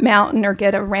over that mountain or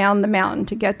get around the mountain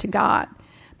to get to God.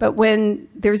 But when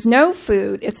there's no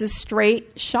food, it's a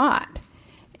straight shot.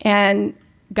 And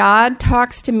God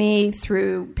talks to me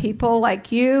through people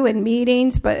like you in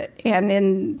meetings, and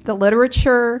in the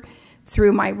literature,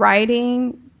 through my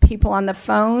writing, people on the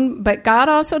phone. But God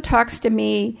also talks to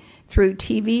me through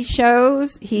TV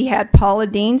shows. He had Paula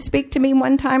Deen speak to me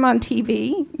one time on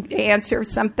TV, answer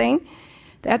something.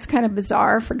 That's kind of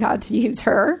bizarre for God to use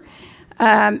her.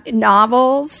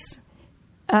 Novels,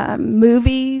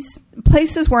 movies,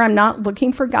 places where I'm not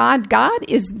looking for God. God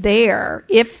is there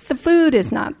if the food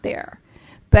is not there.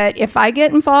 But if I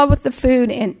get involved with the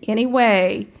food in any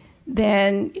way,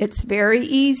 then it's very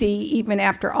easy, even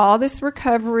after all this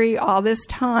recovery, all this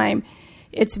time,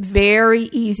 it's very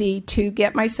easy to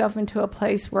get myself into a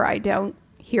place where I don't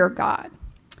hear God.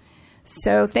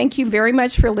 So thank you very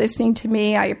much for listening to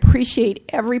me. I appreciate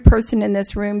every person in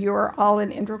this room. You are all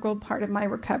an integral part of my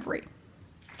recovery.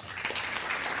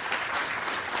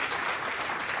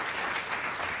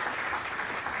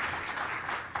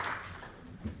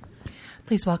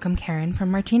 Please welcome Karen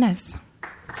from Martinez.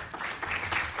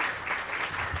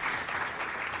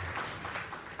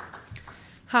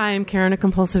 Hi, I'm Karen, a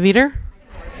compulsive eater.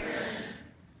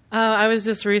 I was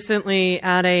just recently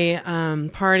at a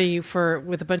party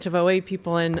with a bunch of OA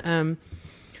people, and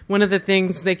one of the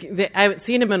things I haven't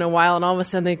seen them in a while, and all of a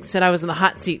sudden they said I was in the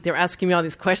hot seat. They were asking me all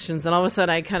these questions, and all of a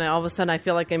sudden I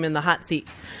feel like I'm in the hot seat.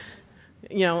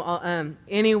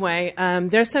 Anyway,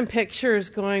 there's some pictures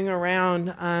going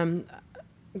around.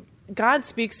 God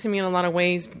speaks to me in a lot of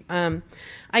ways.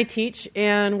 I teach,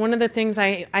 and one of the things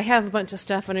I have a bunch of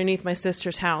stuff underneath my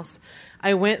sister's house.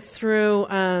 I went through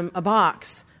a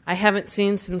box I haven't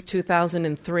seen since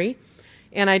 2003,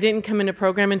 and I didn't come into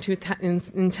program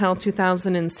until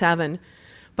 2007.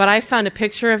 But I found a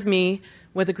picture of me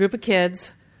with a group of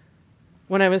kids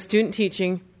when I was student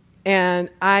teaching, and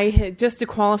just to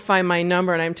qualify my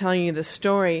number, and I'm telling you the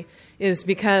story, is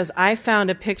because I found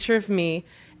a picture of me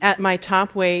at my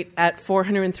top weight at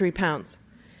 403 pounds.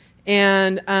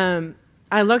 And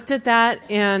I looked at that,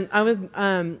 and I was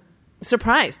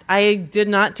surprised. I did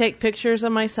not take pictures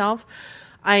of myself.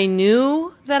 I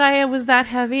knew that I was that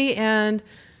heavy, and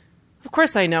of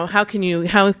course I know. How can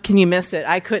you miss it?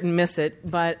 I couldn't miss it,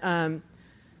 but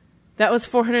that was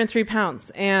 403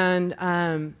 pounds, and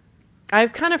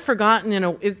I've kind of forgotten.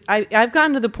 I've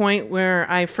gotten to the point where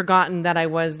I've forgotten that I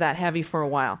was that heavy for a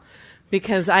while,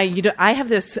 because I have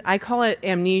this. I call it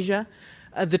amnesia,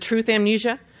 the truth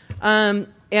amnesia, and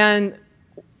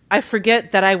I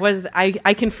forget that I was.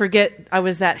 I can forget I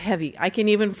was that heavy. I can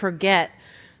even forget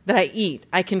that I eat.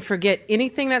 I can forget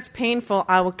anything that's painful.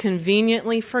 I will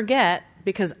conveniently forget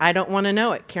because I don't want to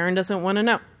know it. Karen doesn't want to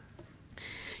know.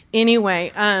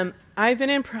 Anyway, I've been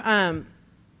in.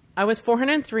 I was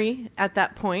 403 at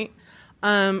that point.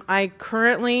 I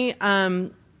currently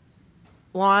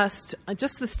lost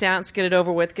just the stats. Get it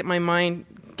over with. Get my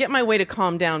way to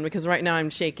calm down, because right now I'm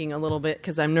shaking a little bit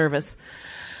because I'm nervous.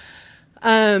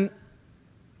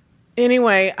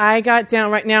 Anyway, I got down.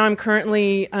 Right now I'm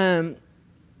currently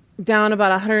down about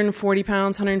 140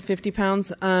 pounds, 150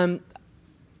 pounds. And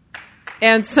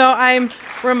so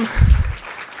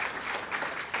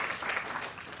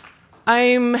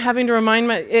I'm having to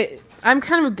remind I'm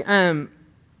going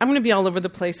to be all over the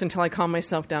place until I calm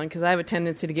myself down, because I have a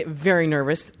tendency to get very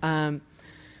nervous. One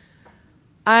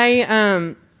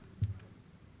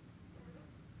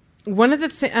of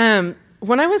the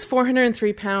when I was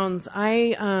 403 pounds,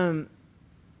 I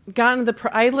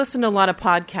listened to a lot of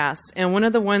podcasts, and one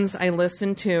of the ones I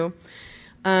listened to,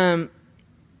 I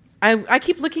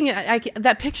keep looking at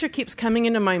that picture keeps coming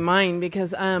into my mind,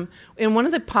 because in one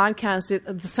of the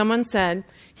podcasts, someone said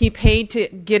he paid to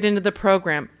get into the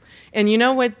program. And you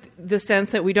know what, the sense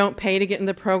that we don't pay to get in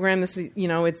the program, this is,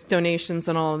 it's donations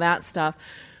and all of that stuff.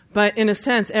 But in a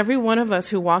sense, every one of us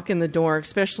who walk in the door,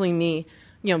 especially me,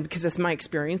 because that's my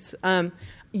experience,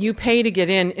 you pay to get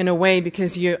in a way,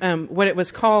 because you what he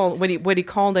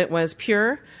called it was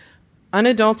pure,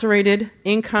 unadulterated,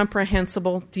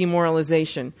 incomprehensible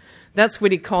demoralization. That's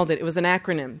what he called it. It was an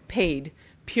acronym, PAID.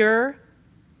 Pure,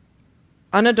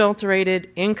 unadulterated,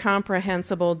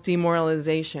 incomprehensible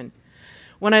demoralization.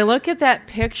 When I look at that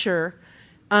picture,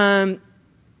 I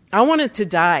wanted to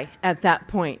die at that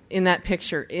point in that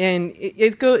picture. And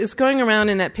it's going around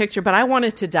in that picture, but I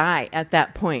wanted to die at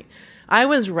that point. I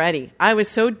was ready. I was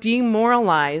so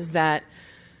demoralized that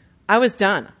I was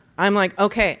done. I'm like,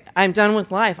 okay, I'm done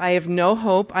with life. I have no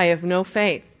hope. I have no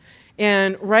faith.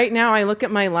 And right now I look at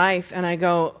my life and I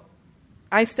go,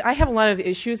 I have a lot of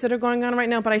issues that are going on right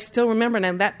now, but I still remember.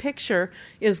 And that picture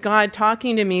is God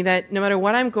talking to me that no matter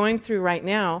what I'm going through right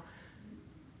now,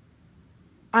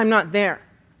 I'm not there.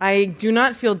 I do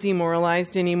not feel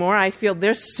demoralized anymore. I feel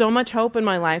there's so much hope in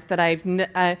my life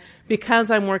that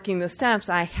because I'm working the steps,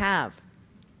 I have.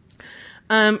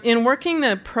 In working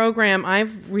the program,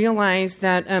 I've realized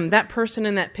that that person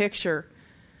in that picture,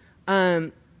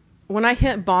 when I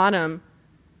hit bottom,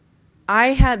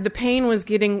 the pain was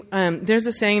getting, there's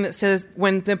a saying that says,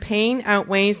 when the pain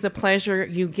outweighs the pleasure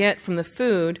you get from the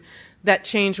food, that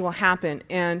change will happen.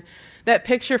 And that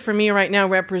picture for me right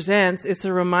now it's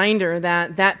a reminder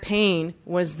that pain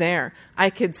was there. I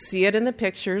could see it in the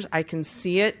pictures. I can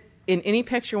see it in any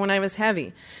picture when I was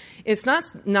heavy. It's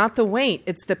not the weight,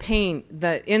 it's the pain,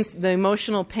 the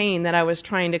emotional pain that I was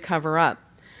trying to cover up.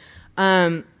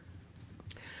 One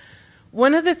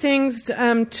of the things,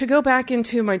 to go back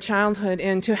into my childhood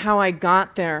and to how I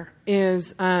got there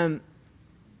is, when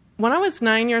I was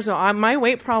 9 years old, my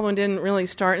weight problem didn't really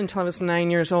start until I was 9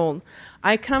 years old.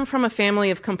 I come from a family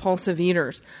of compulsive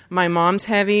eaters. My mom's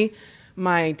heavy,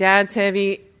 my dad's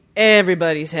heavy,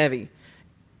 everybody's heavy.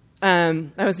 I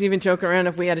was even joking around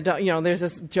if we had a dog. There's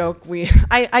this joke.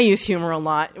 I use humor a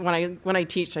lot when I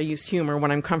teach. I use humor when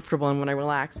I'm comfortable and when I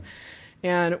relax.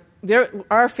 And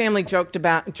our family joked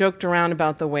around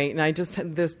about the weight, and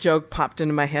this joke popped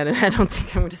into my head, and I don't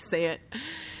think I'm going to say it.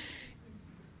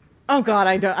 Oh God,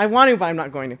 I want to, but I'm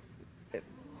not going to.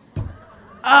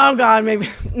 Oh God, maybe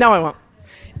no, I won't.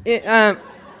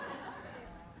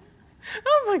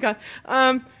 Oh my God.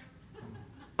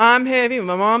 I'm heavy,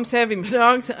 my mom's heavy, my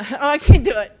dog's I can't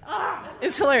do it.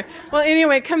 It's hilarious. Well,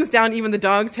 anyway, it comes down, even the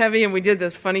dog's heavy, and we did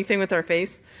this funny thing with our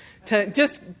face.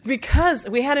 Just because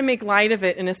we had to make light of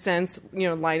it in a sense,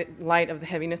 light of the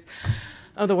heaviness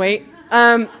of the weight.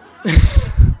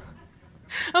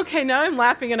 Okay, now I'm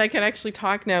laughing and I can actually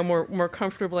talk now more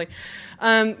comfortably.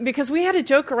 Because we had to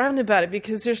joke around about it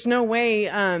because there's no way,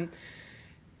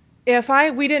 if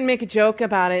we didn't make a joke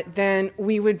about it, then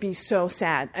we would be so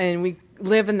sad and we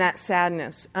live in that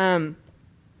sadness. When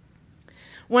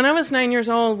I was 9 years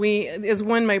old, is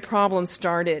when my problems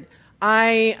started.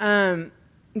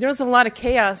 There was a lot of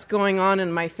chaos going on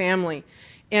in my family.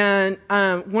 And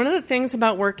one of the things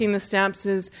about working the steps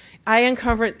is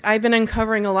I've been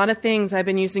uncovering a lot of things I've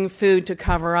been using food to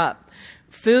cover up.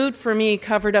 Food, for me,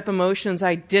 covered up emotions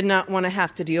I did not want to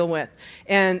have to deal with.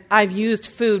 And I've used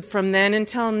food from then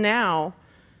until now.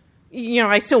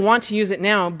 I still want to use it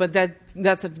now, but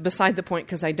that's beside the point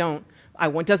because I don't.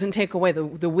 It doesn't take away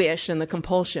the wish and the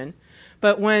compulsion.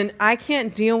 But when I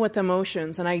can't deal with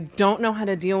emotions and I don't know how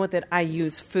to deal with it, I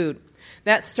use food.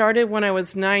 That started when I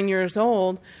was 9 years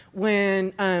old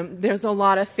when there's a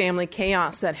lot of family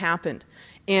chaos that happened.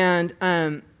 And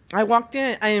I walked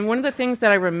in, and one of the things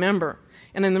that I remember,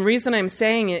 and then the reason I'm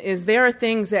saying it is there are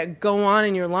things that go on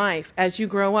in your life as you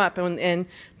grow up and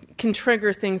can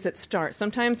trigger things that start.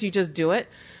 Sometimes you just do it.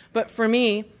 But for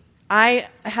me, I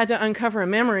had to uncover a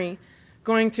memory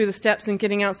going through the steps and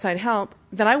getting outside help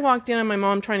that I walked in on my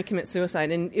mom trying to commit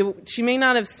suicide. And she may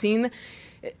not have seen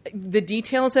the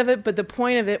details of it, but the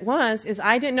point of it is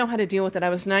I didn't know how to deal with it. I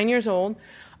was 9 years old.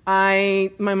 My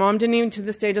mom to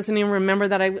this day doesn't even remember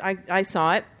that I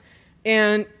saw it.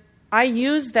 And I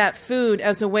used that food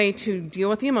as a way to deal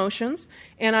with the emotions,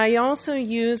 and I also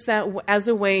use that as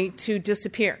a way to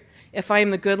disappear. If I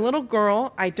am the good little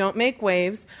girl, I don't make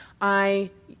waves, I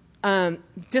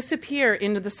disappear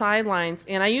into the sidelines,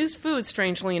 and I use food,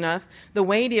 strangely enough. The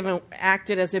weight even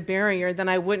acted as a barrier, then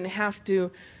I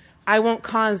won't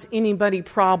cause anybody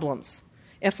problems.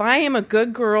 If I am a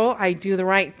good girl, I do the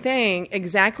right thing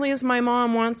exactly as my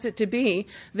mom wants it to be,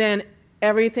 then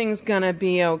everything's going to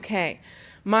be okay.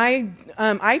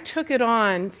 I took it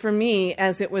on for me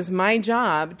as it was my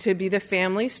job to be the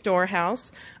family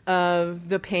storehouse of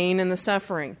the pain and the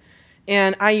suffering.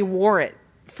 And I wore it.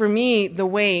 For me, the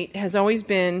weight has always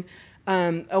been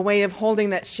a way of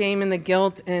holding that shame and the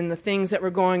guilt and the things that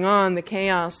were going on, the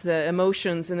chaos, the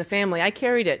emotions in the family. I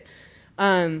carried it.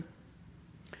 And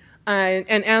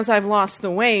as I've lost the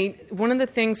weight, one of the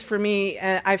things for me,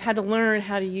 I've had to learn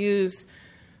how to use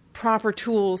proper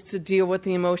tools to deal with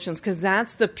the emotions, because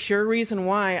that's the pure reason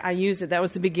why I use it. That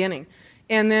was the beginning.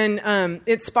 And then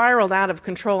it spiraled out of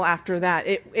control after that.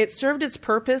 It served its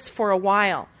purpose for a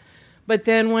while. But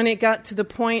then when it got to the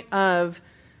point of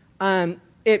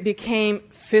it became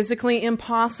physically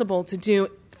impossible to do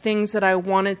things that I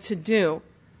wanted to do,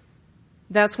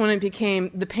 that's when it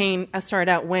became the pain. I started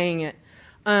outweighing it.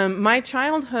 My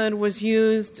childhood was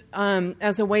used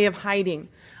as a way of hiding.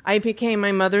 I became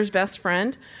my mother's best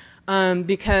friend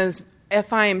because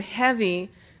if I am heavy,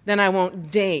 then I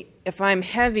won't date. If I'm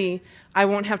heavy, I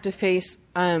won't have to face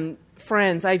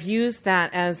friends. I've used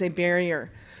that as a barrier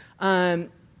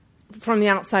from the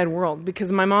outside world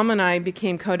because my mom and I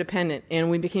became codependent, and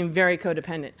we became very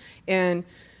codependent. And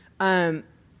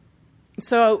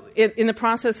so in the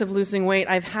process of losing weight,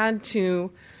 I've had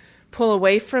to pull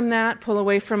away from that, pull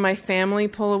away from my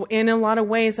family, in a lot of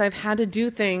ways I've had to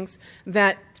do things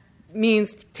that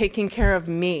means taking care of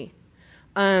me.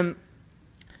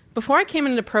 Before I came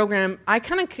into the program, I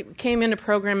kind of came into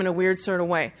program in a weird sort of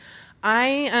way.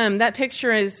 That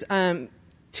picture is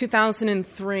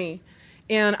 2003,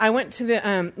 and I went to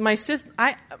the my sis.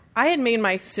 I had made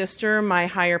my sister my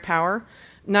higher power.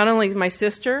 Not only my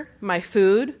sister, my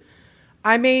food.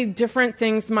 I made different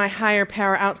things my higher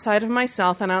power outside of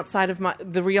myself and outside of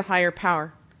the real higher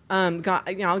power. God,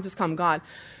 I'll just call him God.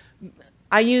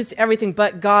 I used everything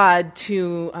but God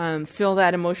to fill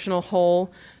that emotional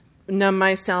hole, numb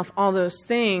myself, all those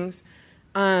things.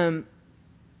 In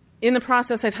the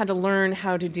process, I've had to learn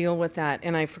how to deal with that,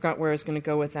 and I forgot where I was going to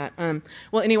go with that.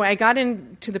 Well, anyway, I got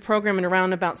into the program in a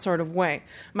roundabout sort of way.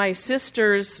 My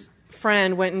sister's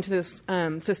friend went into this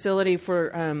facility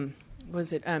for,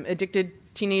 addicted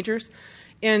teenagers,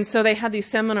 and so they had these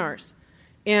seminars.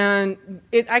 And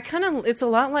it's a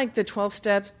lot like the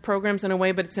 12-step programs in a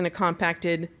way, but it's in a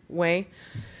compacted way.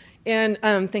 And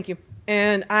thank you.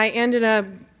 And I ended up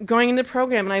going into the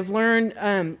program, and I've learned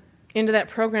into that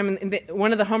program. And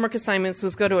one of the homework assignments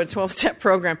was go to a 12-step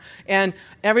program. And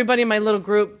everybody in my little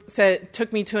group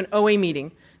took me to an OA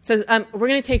meeting. Said, we're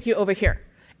going to take you over here.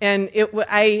 And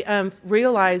I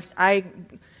realized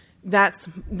that's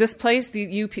this place.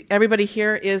 Everybody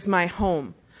here is my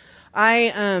home.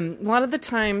 A lot of the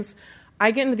times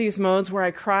I get into these modes where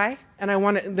I cry,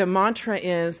 and the mantra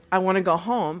is, I want to go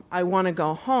home. I want to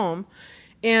go home.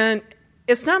 And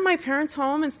it's not my parents'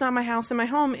 home. It's not my house and my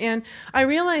home. And I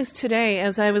realized today,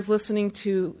 as I was listening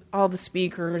to all the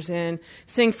speakers and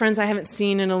seeing friends I haven't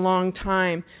seen in a long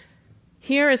time,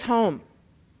 here is home.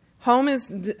 Home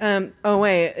is OA.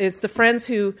 It's the friends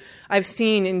who I've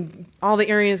seen in all the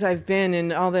areas I've been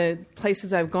and all the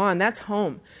places I've gone. That's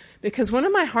home. Because one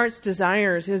of my heart's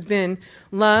desires has been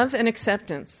love and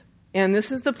acceptance. And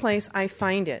this is the place I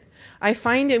find it. I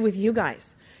find it with you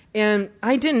guys. And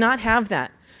I did not have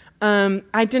that.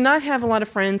 I did not have a lot of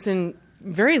friends and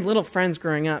very little friends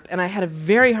growing up. And I had a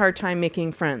very hard time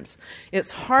making friends.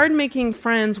 It's hard making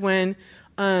friends when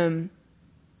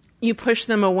you push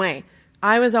them away.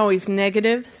 I was always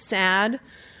negative, sad.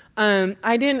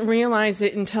 I didn't realize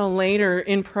it until later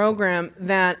in program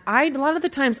that a lot of the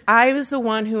times I was the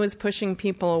one who was pushing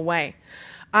people away.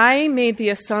 I made the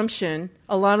assumption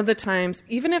a lot of the times,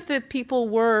 even if the people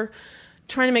were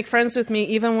trying to make friends with me,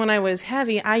 even when I was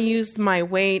heavy, I used my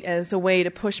weight as a way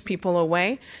to push people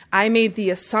away. I made the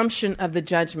assumption of the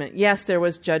judgment. Yes, there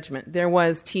was judgment. There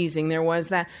was teasing. There was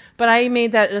that. But I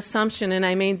made that assumption, and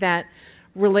I made that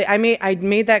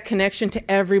connection to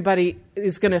everybody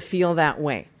is going to feel that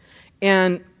way.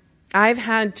 And I've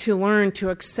had to learn to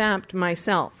accept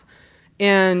myself.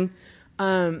 And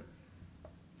that's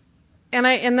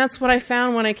what I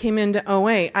found when I came into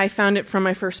OA. I found it from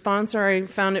my first sponsor. I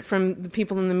found it from the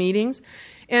people in the meetings.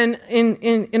 And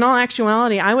in all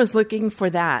actuality, I was looking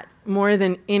for that more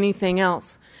than anything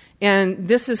else. And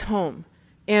this is home.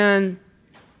 And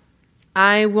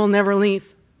I will never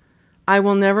leave. I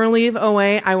will never leave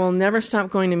OA. I will never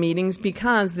stop going to meetings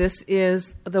because this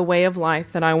is the way of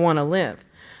life that I want to live.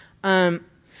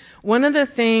 One of the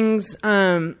things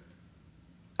I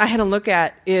had to look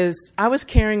at is I was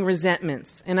carrying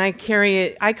resentments, and I carry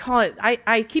it. I call it.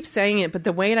 I keep saying it, but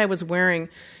the weight I was wearing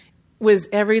was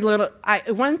every little.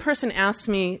 One person asked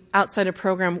me outside a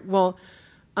program, well,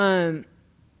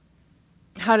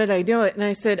 how did I do it? And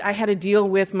I said I had to deal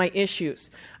with my issues.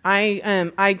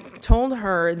 I told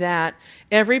her that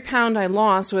every pound I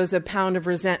lost was a pound of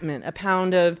resentment, a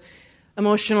pound of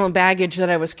emotional baggage that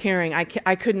I was carrying.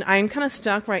 I'm kind of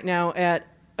stuck right now at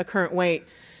a current weight.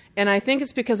 And I think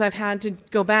it's because I've had to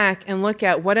go back and look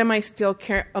at what am I still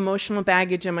emotional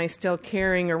baggage am I still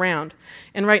carrying around.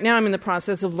 And right now I'm in the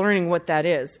process of learning what that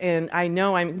is. And I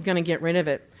know I'm going to get rid of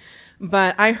it.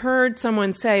 But I heard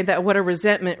someone say that what a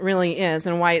resentment really is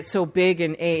and why it's so big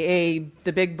in AA,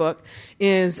 the big book,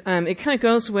 is it kind of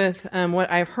goes with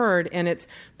what I've heard, and it's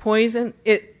poison.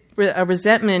 A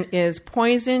resentment is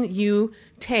poison you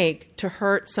take to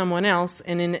hurt someone else,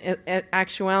 and in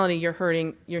actuality, you're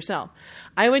hurting yourself.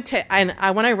 When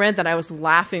I read that, I was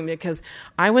laughing because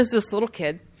I was this little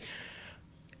kid.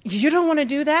 You don't want to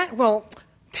do that? Well,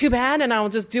 too bad, and I will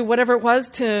just do whatever it was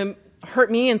to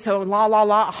hurt me, and so la, la,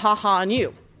 la, ha, ha on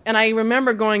you. And I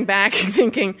remember going back and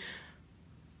thinking,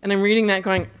 and I'm reading that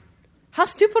going, how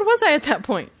stupid was I at that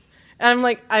point? And I'm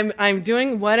like, I'm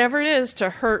doing whatever it is to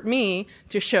hurt me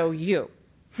to show you.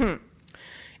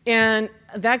 And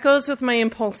that goes with my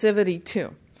impulsivity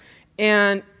too.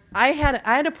 And I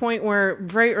had a point where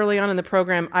very early on in the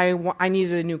program, I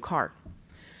needed a new car.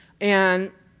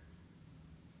 And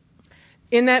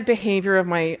in that behavior of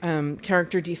my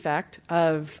character defect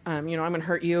of, I'm going to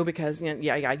hurt you because,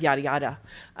 yada, yada,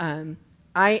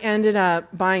 I ended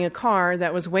up buying a car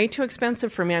that was way too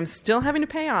expensive for me. I'm still having to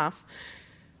pay off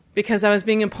because I was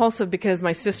being impulsive because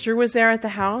my sister was there at the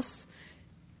house.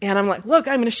 And I'm like, look,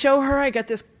 I'm going to show her. I got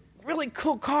this really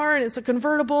cool car, and it's a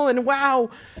convertible, and wow.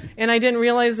 And I didn't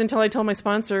realize until I told my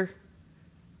sponsor,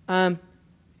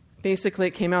 basically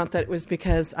it came out that it was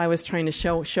because I was trying to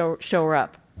show her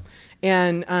up.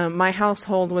 And my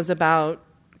household was about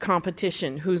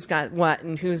competition, who's got what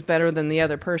and who's better than the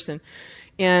other person.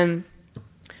 And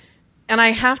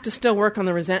I have to still work on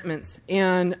the resentments.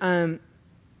 And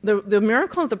the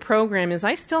miracle of the program is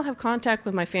I still have contact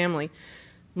with my family,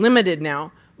 limited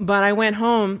now. But I went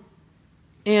home,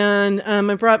 and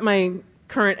I brought my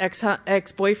current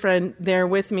ex-boyfriend there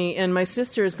with me, and my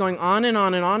sister is going on and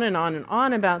on and on and on and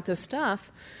on about this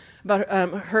stuff. About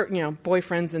her,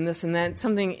 boyfriends and this and that,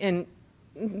 something, and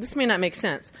this may not make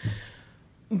sense.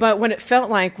 But what it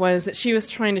felt like was that she was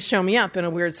trying to show me up in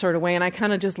a weird sort of way, and I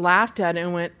kind of just laughed at it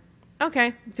and went,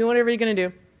 okay, do whatever you're going to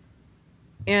do.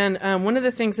 And one of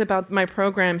the things about my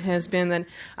program has been that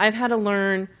I've had to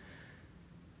learn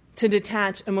to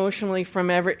detach emotionally from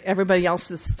everybody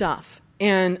else's stuff.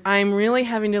 And I'm really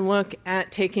having to look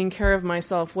at taking care of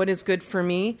myself, what is good for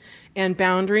me, and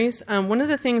boundaries. One of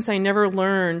the things I never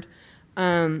learned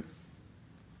outside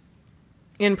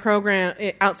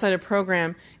of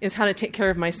program is how to take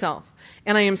care of myself.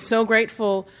 And I am so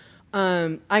grateful.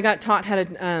 I got taught how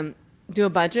to do a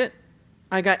budget.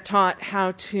 I got taught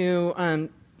how to.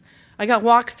 I got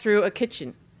walked through a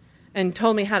kitchen and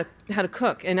told me how to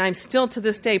cook. And I'm still to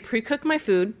this day pre-cook my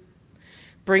food,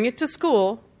 bring it to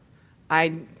school.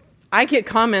 I get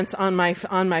comments on my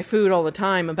food all the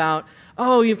time about,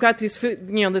 oh, you've got this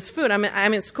food. I'm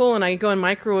at school and I go and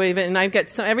microwave it, and I get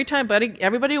so every time,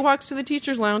 everybody who walks to the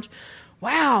teacher's lounge,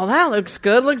 wow, that looks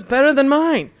good, looks better than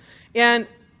mine, and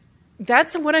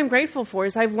that's what I'm grateful for.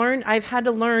 Is I've had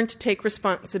to learn to take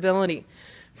responsibility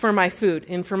for my food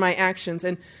and for my actions.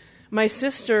 And my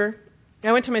sister,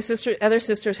 I went to my other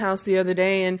sister's house the other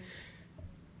day, and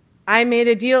I made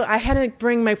a deal. I had to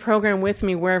bring my program with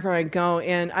me wherever I go.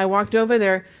 And I walked over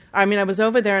there. I was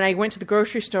over there, and I went to the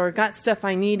grocery store, got stuff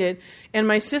I needed. And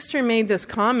my sister made this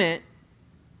comment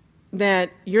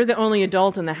that you're the only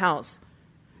adult in the house.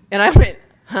 And I went,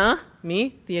 huh?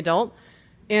 Me, the adult?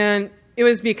 And it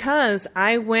was because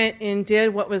I went and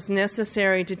did what was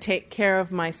necessary to take care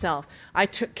of myself. I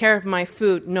took care of my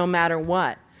food no matter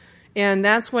what. And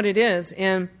that's what it is.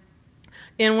 And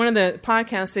in one of the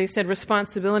podcasts, they said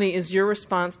responsibility is your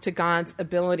response to God's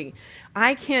ability.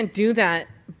 I can't do that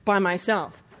by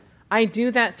myself. I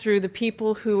do that through the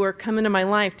people who are coming to my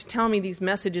life to tell me these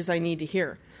messages I need to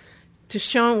hear, to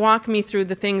show and walk me through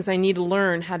the things I need to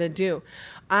learn how to do.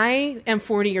 I am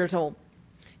 40 years old,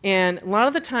 and a lot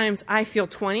of the times I feel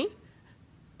 20.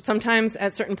 Sometimes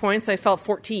at certain points I felt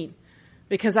 14,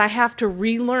 because I have to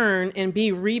relearn and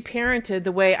be reparented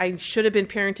the way I should have been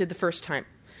parented the first time.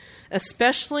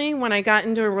 Especially when I got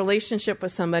into a relationship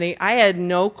with somebody, I had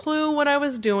no clue what I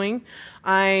was doing.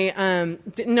 I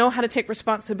didn't know how to take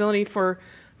responsibility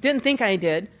didn't think I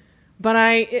did. But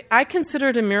I consider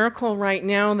it a miracle right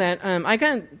now that I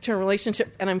got into a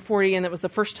relationship, and I'm 40, and that was the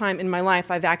first time in my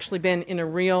life I've actually been in a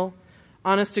real,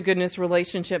 honest-to-goodness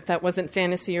relationship that wasn't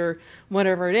fantasy or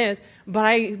whatever it is. But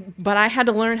I had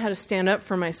to learn how to stand up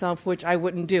for myself, which I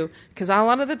wouldn't do. Because a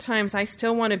lot of the times I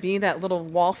still want to be that little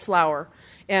wallflower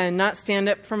and not stand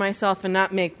up for myself and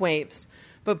not make waves.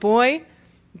 But boy,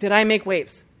 did I make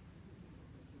waves.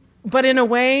 But in a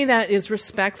way that is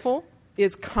respectful,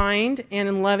 is kind, and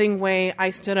in a loving way, I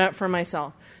stood up for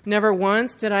myself. Never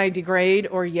once did I degrade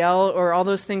or yell or all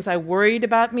those things I worried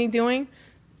about me doing.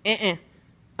 And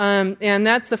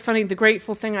that's the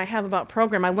grateful thing I have about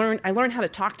program. I learned how to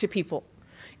talk to people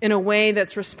in a way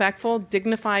that's respectful,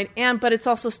 dignified, but it's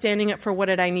also standing up for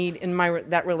what I need in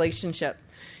that relationship.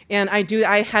 And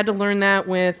I had to learn that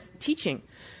with teaching.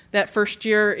 That first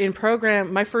year in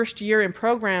program, my first year in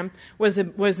program was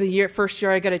the first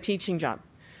year I got a teaching job.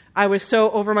 I was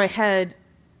so over my head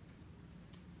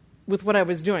with what I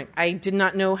was doing. I did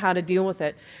not know how to deal with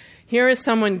it. Here is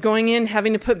someone going in,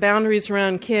 having to put boundaries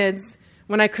around kids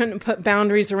when I couldn't put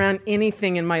boundaries around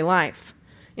anything in my life.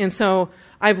 And so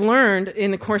I've learned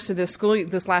in the course of this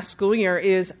last school year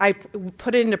is I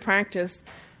put it into practice,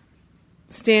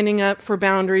 standing up for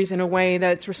boundaries in a way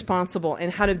that's responsible,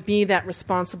 and how to be that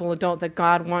responsible adult that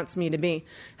God wants me to be,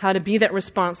 how to be that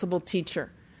responsible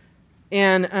teacher.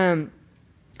 And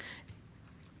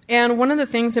one of the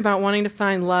things about wanting to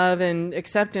find love and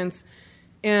acceptance,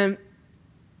 and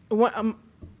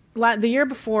the year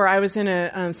before I was in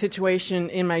a situation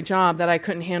in my job that I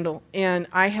couldn't handle, and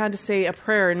I had to say a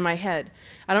prayer in my head.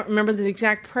 I don't remember the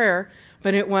exact prayer,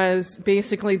 but it was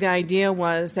basically the idea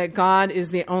was that God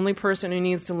is the only person who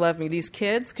needs to love me. These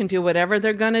kids can do whatever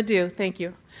they're going to do. Thank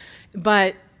you.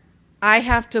 But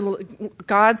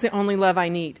God's the only love I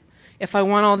need. If I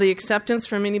want all the acceptance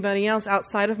from anybody else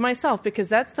outside of myself, because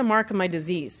that's the mark of my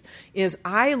disease, is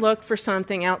I look for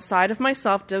something outside of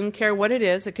myself, doesn't care what it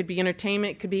is, it could be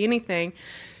entertainment, it could be anything,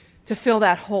 to fill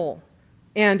that hole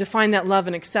and to find that love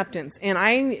and acceptance. And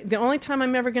the only time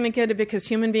I'm ever going to get it, because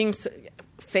human beings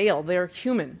fail. They're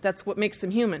human. That's what makes them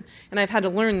human. And I've had to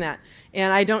learn that.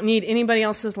 And I don't need anybody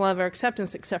else's love or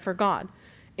acceptance except for God.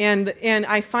 And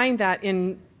I find that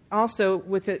also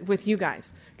with you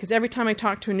guys. Because every time I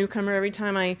talk to a newcomer, every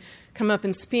time I come up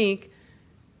and speak,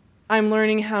 I'm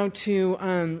learning how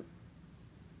to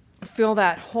fill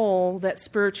that hole, that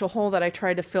spiritual hole that I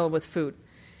try to fill with food.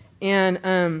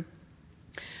 And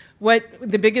what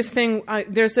the biggest thing,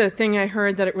 there's a thing I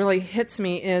heard that it really hits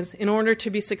me is, in order to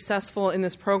be successful in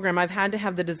this program, I've had to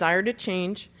have the desire to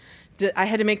change. I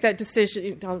had to make that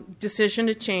decision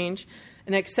to change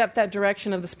and accept that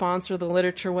direction of the sponsor, the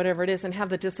literature, whatever it is, and have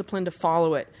the discipline to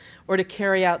follow it or to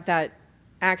carry out that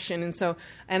action. And so,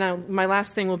 my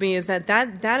last thing will be is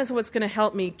that is what's going to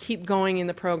help me keep going in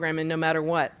the program, and no matter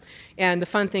what. And the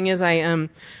fun thing is,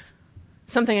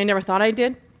 something I never thought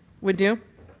I would do.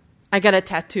 I got a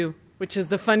tattoo, which is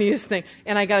the funniest thing.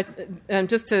 And I got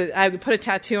I put a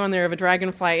tattoo on there of a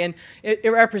dragonfly, and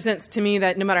it represents to me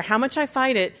that no matter how much I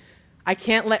fight it, I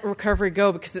can't let recovery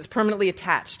go because it's permanently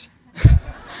attached.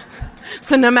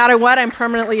 So no matter what, I'm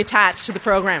permanently attached to the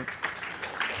program.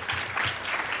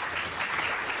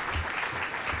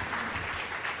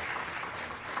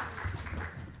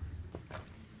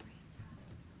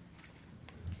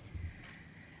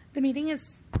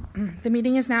 The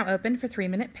meeting is now open for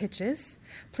 3-minute pitches.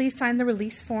 Please sign the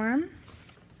release form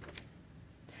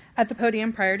at the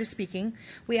podium prior to speaking.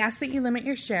 We ask that you limit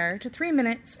your share to 3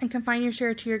 minutes and confine your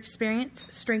share to your experience,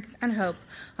 strength, and hope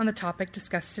on the topic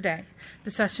discussed today.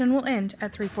 The session will end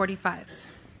at 3:45.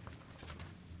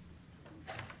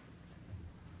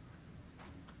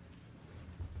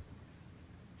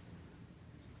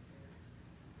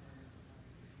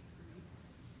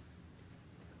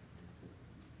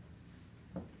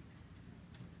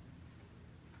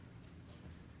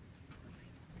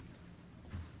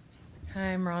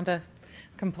 Hi, I'm Rhonda,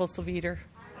 compulsive eater.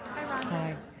 Hi,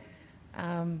 Rhonda.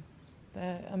 Hi.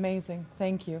 Amazing.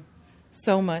 Thank you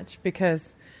so much,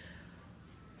 because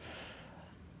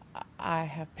I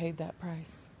have paid that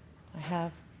price. I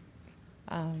have.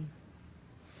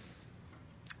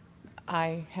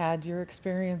 I had your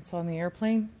experience on the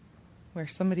airplane where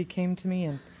somebody came to me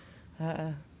and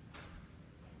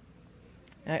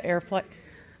air flight.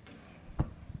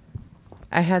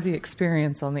 I had the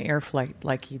experience on the air flight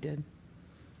like he did.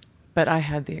 But I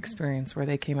had the experience where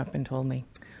they came up and told me,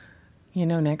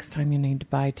 next time you need to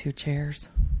buy 2 chairs.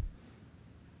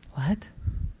 What?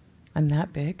 I'm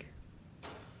that big?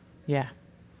 Yeah.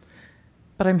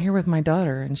 But I'm here with my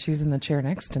daughter, and she's in the chair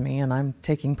next to me, and I'm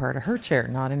taking part of her chair,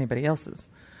 not anybody else's.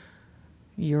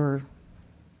 You're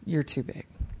too big.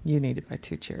 You need to buy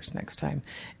 2 chairs next time.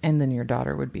 And then your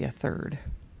daughter would be a third.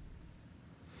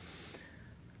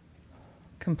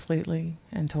 Completely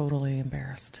and totally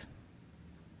embarrassed.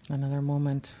 Another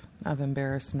moment of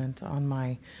embarrassment on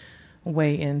my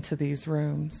way into these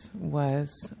rooms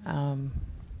was I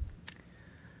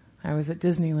was at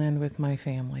Disneyland with my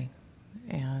family,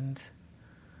 and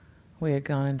we had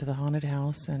gone into the haunted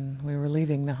house, and we were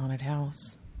leaving the haunted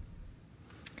house.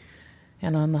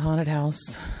 And on the haunted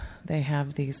house, they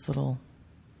have these little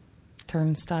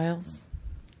turnstiles.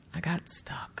 I got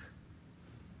stuck.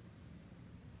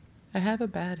 I have a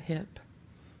bad hip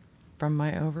from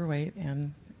my overweight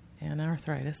and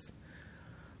arthritis.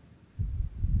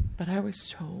 But I was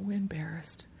so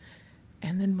embarrassed.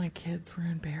 And then my kids were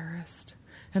embarrassed.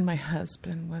 And my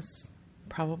husband was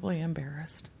probably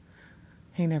embarrassed.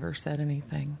 He never said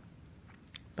anything.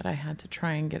 But I had to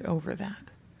try and get over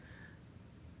that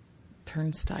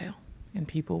turnstile. And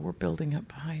people were building up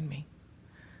behind me.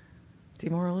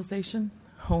 Demoralization?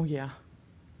 Oh, yeah.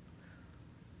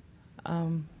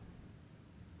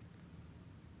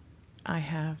 I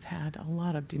have had a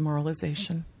lot of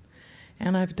demoralization,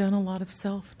 and I've done a lot of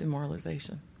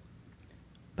self-demoralization.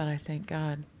 But I thank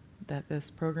God that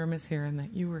this program is here and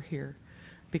that you are here,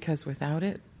 because without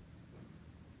it,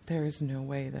 there is no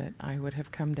way that I would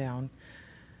have come down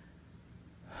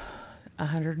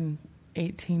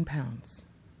 118 pounds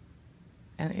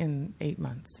in 8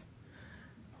 months.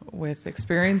 With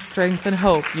experience, strength, and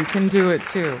hope, you can do it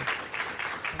too.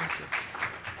 Thank you.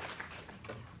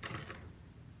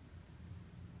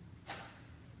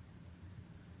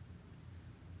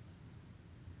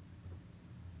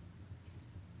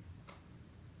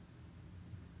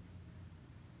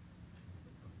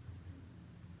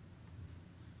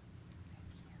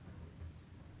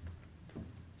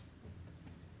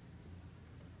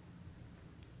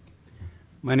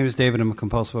 My name is David. I'm a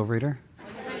compulsive overeater.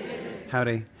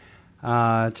 Howdy.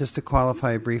 Just to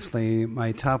qualify briefly,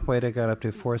 my top weight I got up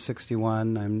to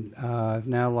 461. I've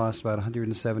now lost about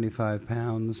 175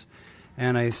 pounds,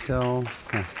 and I still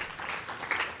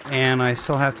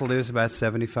have to lose about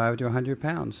 75 to 100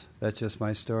 pounds. That's just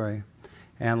my story.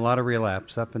 And a lot of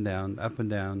relapse, up and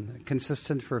down,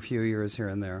 consistent for a few years here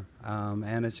and there.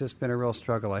 And it's just been a real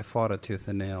struggle. I fought it tooth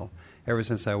and nail ever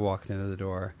since I walked into the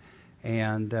door.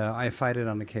 And I fight it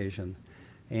on occasion.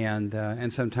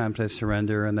 And sometimes I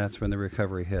surrender, and that's when the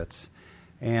recovery hits.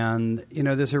 And,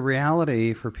 there's a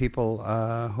reality for people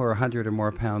who are 100 or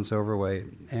more pounds overweight.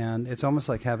 And it's almost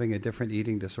like having a different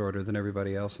eating disorder than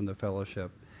everybody else in the fellowship.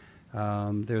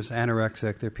 There's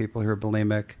anorexic, there are people who are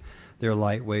bulimic, there are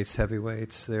lightweights,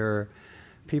 heavyweights, there are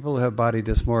people who have body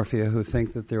dysmorphia, who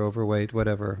think that they're overweight,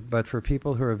 whatever. But for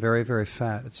people who are very, very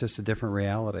fat, it's just a different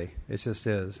reality. It just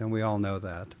is, and we all know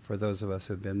that, for those of us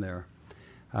who've been there.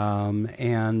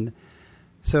 And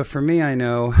so for me, I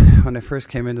know when I first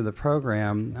came into the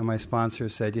program, and my sponsor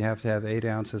said you have to have 8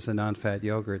 ounces of non-fat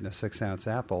yogurt and a 6-ounce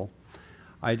apple,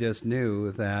 I just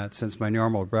knew that since my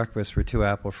normal breakfast were 2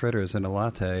 apple fritters and a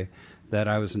latte, that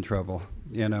I was in trouble,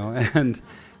 and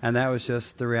that was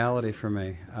just the reality for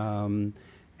me.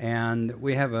 And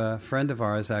we have a friend of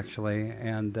ours, actually,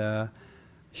 and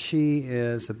she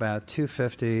is about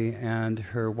 250, and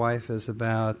her wife is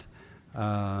about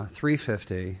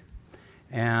 350.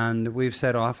 And we've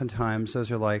said oftentimes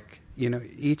those are like,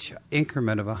 each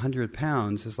increment of 100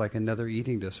 pounds is like another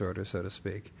eating disorder, so to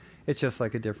speak. It's just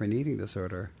like a different eating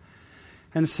disorder.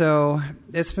 And so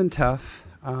it's been tough.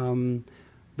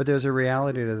 But there's a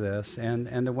reality to this.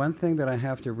 And the one thing that I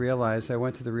have to realize, I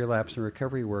went to the relapse and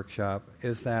recovery workshop,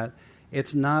 is that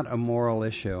it's not a moral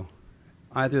issue.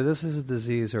 Either this is a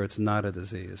disease or it's not a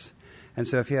disease. And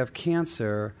so if you have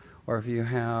cancer or if you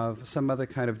have some other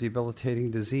kind of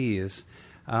debilitating disease,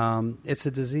 it's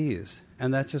a disease.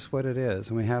 And that's just what it is.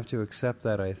 And we have to accept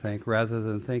that, I think, rather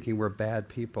than thinking we're bad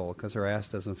people because our ass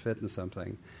doesn't fit in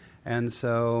something. And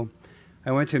so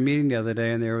I went to a meeting the other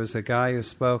day, and there was a guy who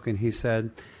spoke, and he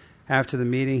said, after the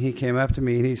meeting, he came up to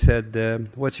me, and he said,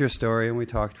 what's your story? And we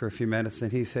talked for a few minutes,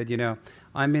 and he said,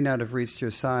 I may not have reached your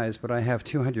size, but I have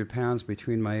 200 pounds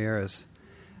between my ears.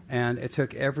 And it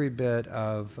took every bit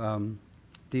of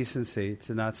decency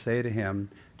to not say to him,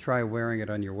 try wearing it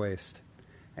on your waist.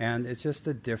 And it's just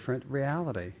a different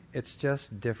reality. It's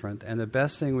just different. And the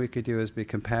best thing we could do is be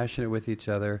compassionate with each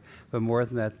other, but more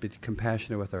than that, be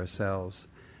compassionate with ourselves.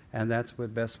 And that's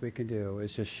what best we can do,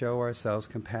 is just show ourselves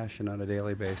compassion on a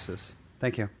daily basis.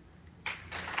 Thank you.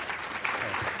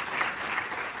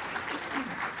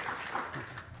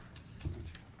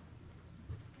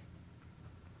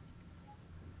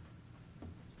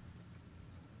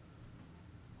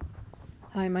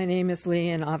 Hi, my name is Lee,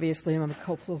 and obviously I'm a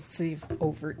compulsive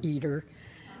overeater.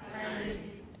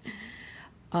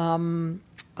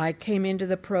 I came into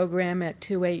the program at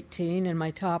 218, and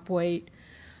my top weight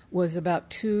was about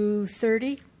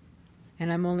 230,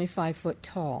 and I'm only 5 foot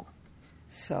tall.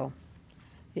 So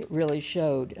it really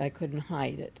showed. I couldn't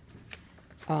hide it.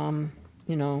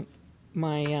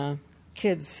 My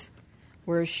kids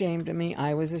were ashamed of me.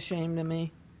 I was ashamed of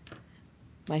me.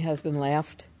 My husband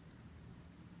left.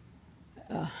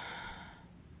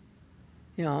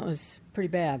 It was pretty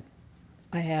bad.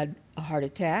 I had a heart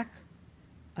attack.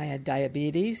 I had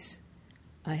diabetes.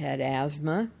 I had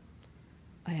asthma.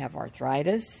 I have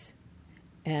arthritis.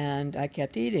 And I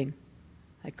kept eating.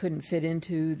 I couldn't fit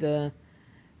into the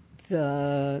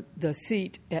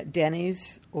seat at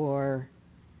Denny's or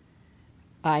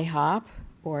IHOP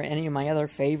or any of my other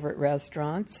favorite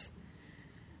restaurants.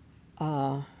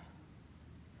 And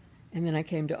then I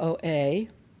came to OA.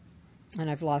 And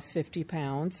I've lost 50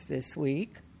 pounds this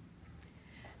week.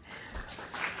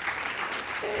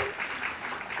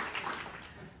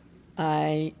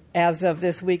 As of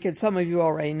this week, and some of you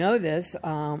already know this,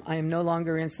 I am no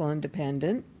longer insulin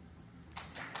dependent.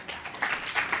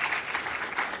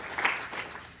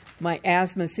 My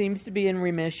asthma seems to be in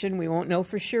remission. We won't know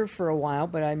for sure for a while,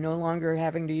 but I'm no longer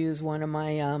having to use one of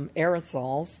my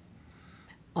aerosols.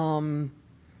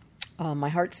 My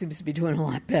heart seems to be doing a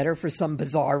lot better for some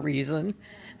bizarre reason.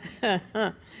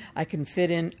 I can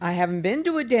fit in. I haven't been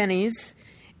to a Denny's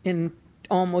in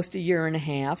almost a year and a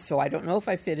half, so I don't know if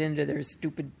I fit into their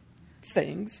stupid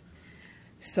things.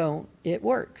 So it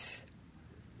works.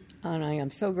 And I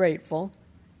am so grateful.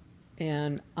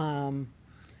 And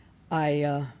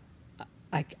I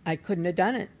couldn't have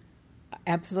done it. I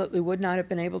absolutely would not have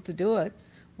been able to do it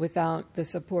without the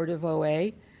support of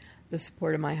OA, the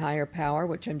support of my higher power,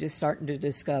 which I'm just starting to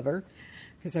discover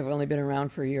because I've only been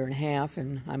around for a year and a half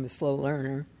and I'm a slow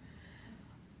learner.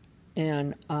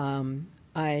 And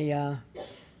I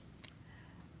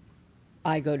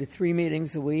go to 3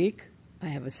 meetings a week. I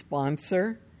have a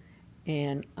sponsor,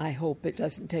 and I hope it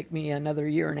doesn't take me another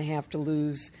year and a half to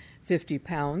lose 50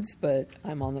 pounds, but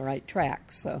I'm on the right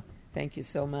track. So thank you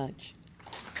so much.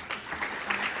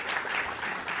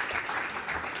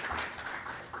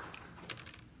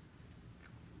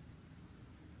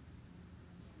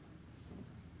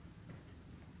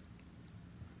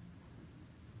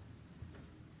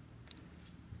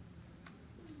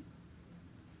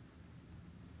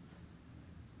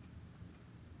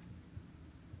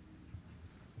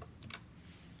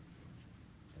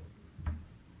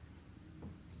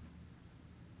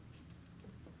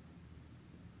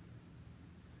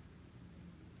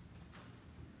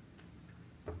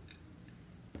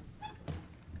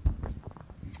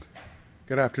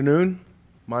 Good afternoon.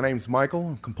 My name's Michael.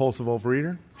 I'm a compulsive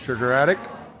overeater, sugar addict.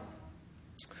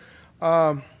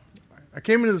 I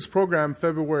came into this program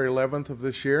February 11th of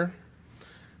this year.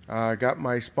 I got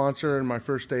my sponsor in my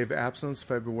first day of abstinence,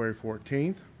 February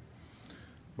 14th.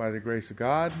 By the grace of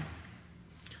God,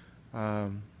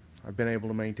 I've been able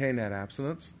to maintain that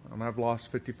abstinence, and I've lost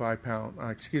 65 pounds in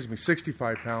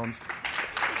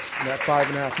that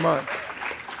 5.5 months.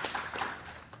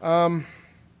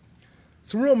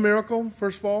 It's a real miracle,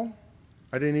 first of all.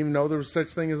 I didn't even know there was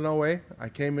such thing as an OA. I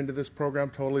came into this program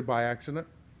totally by accident.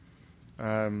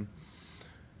 I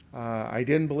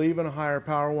didn't believe in a higher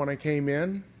power when I came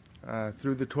in.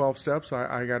 Through the 12 steps,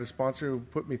 I got a sponsor who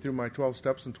put me through my 12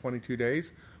 steps in 22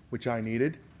 days, which I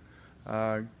needed.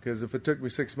 Because if it took me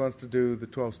 6 months to do the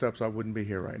 12 steps, I wouldn't be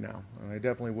here right now. And I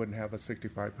definitely wouldn't have a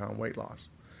 65-pound weight loss.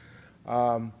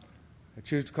 I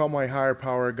choose to call my higher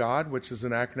power God, which is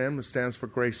an acronym that stands for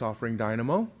Grace Offering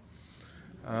Dynamo.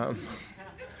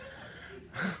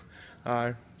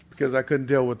 Because I couldn't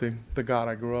deal with the God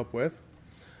I grew up with.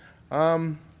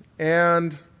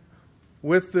 And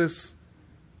with this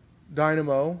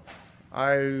dynamo,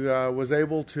 I was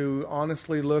able to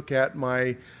honestly look at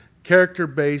my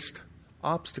character-based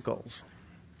obstacles,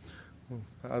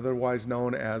 otherwise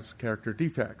known as character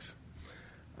defects.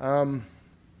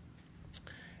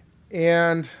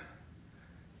 And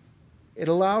it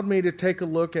allowed me to take a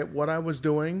look at what I was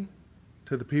doing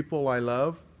to the people I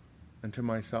love and to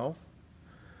myself.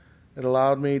 It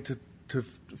allowed me to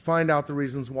find out the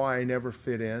reasons why I never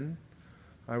fit in.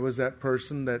 I was that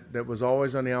person that was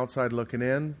always on the outside looking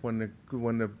in. When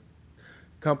the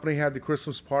company had the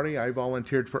Christmas party, I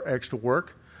volunteered for extra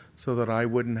work so that I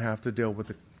wouldn't have to deal with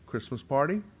the Christmas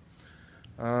party.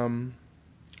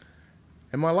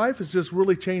 And my life has just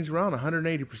really changed around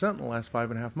 180% in the last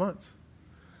 5.5 months.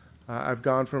 I've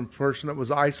gone from a person that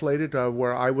was isolated to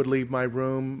where I would leave my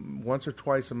room once or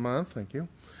twice a month, thank you,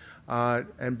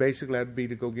 and basically I'd be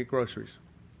to go get groceries.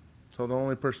 So the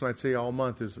only person I'd see all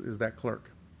month is that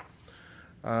clerk.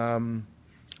 Now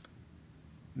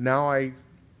I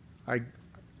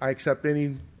accept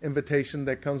any invitation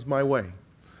that comes my way.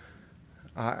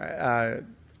 I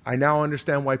now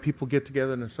understand why people get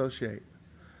together and associate.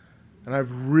 And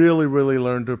I've really, really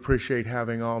learned to appreciate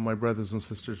having all my brothers and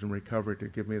sisters in recovery to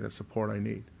give me the support I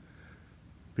need.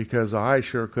 Because I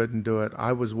sure couldn't do it.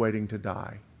 I was waiting to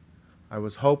die. I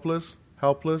was hopeless,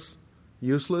 helpless,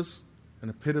 useless, in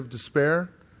a pit of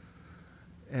despair.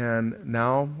 And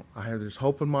now there's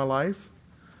hope in my life.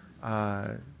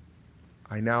 I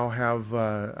now have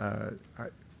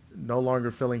no longer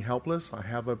feeling helpless. I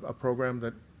have a program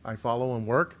that I follow and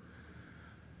work.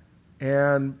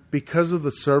 And because of the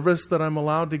service that I'm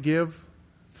allowed to give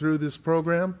through this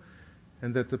program,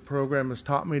 and that the program has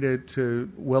taught me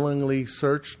to willingly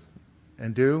search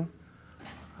and do,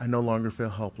 I no longer feel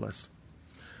helpless.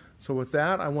 So with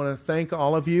that, I want to thank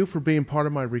all of you for being part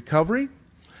of my recovery.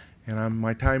 And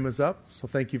my time is up, so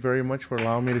thank you very much for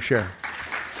allowing me to share.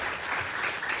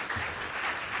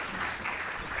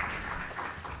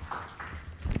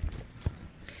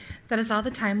 That is all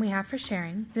the time we have for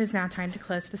sharing. It is now time to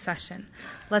close the session.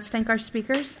 Let's thank our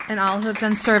speakers and all who have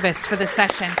done service for this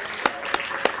session.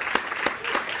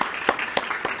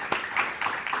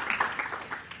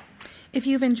 If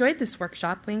you've enjoyed this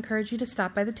workshop, we encourage you to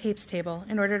stop by the tapes table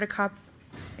in order to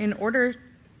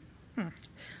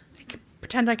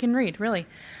pretend I can read, really.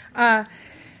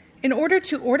 In order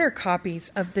to order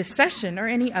copies of this session or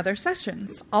any other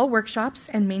sessions. All workshops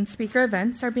and main speaker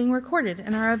events are being recorded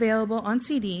and are available on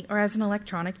CD or as an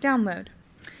electronic download.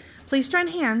 Please join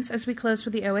hands as we close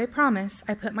with the OA Promise,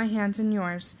 I Put My Hands in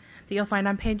Yours, that you'll find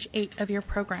on page 8 of your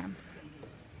program.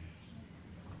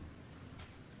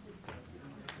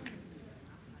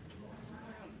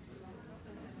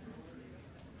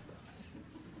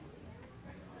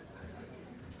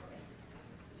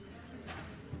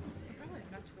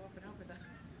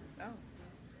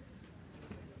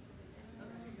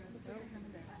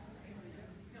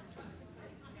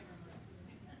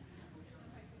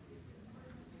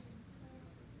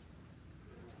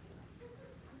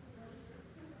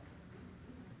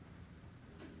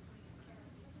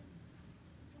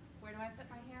 Where do I put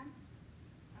my hand?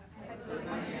 I put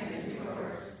my hand in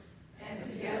yours, and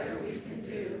together we can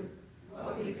do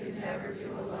what we could never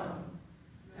do alone.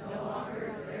 No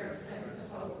longer is there a sense of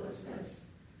hopelessness.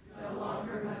 No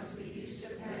longer must we each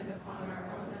depend upon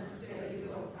our own unsteady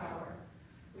willpower.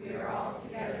 We are all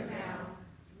together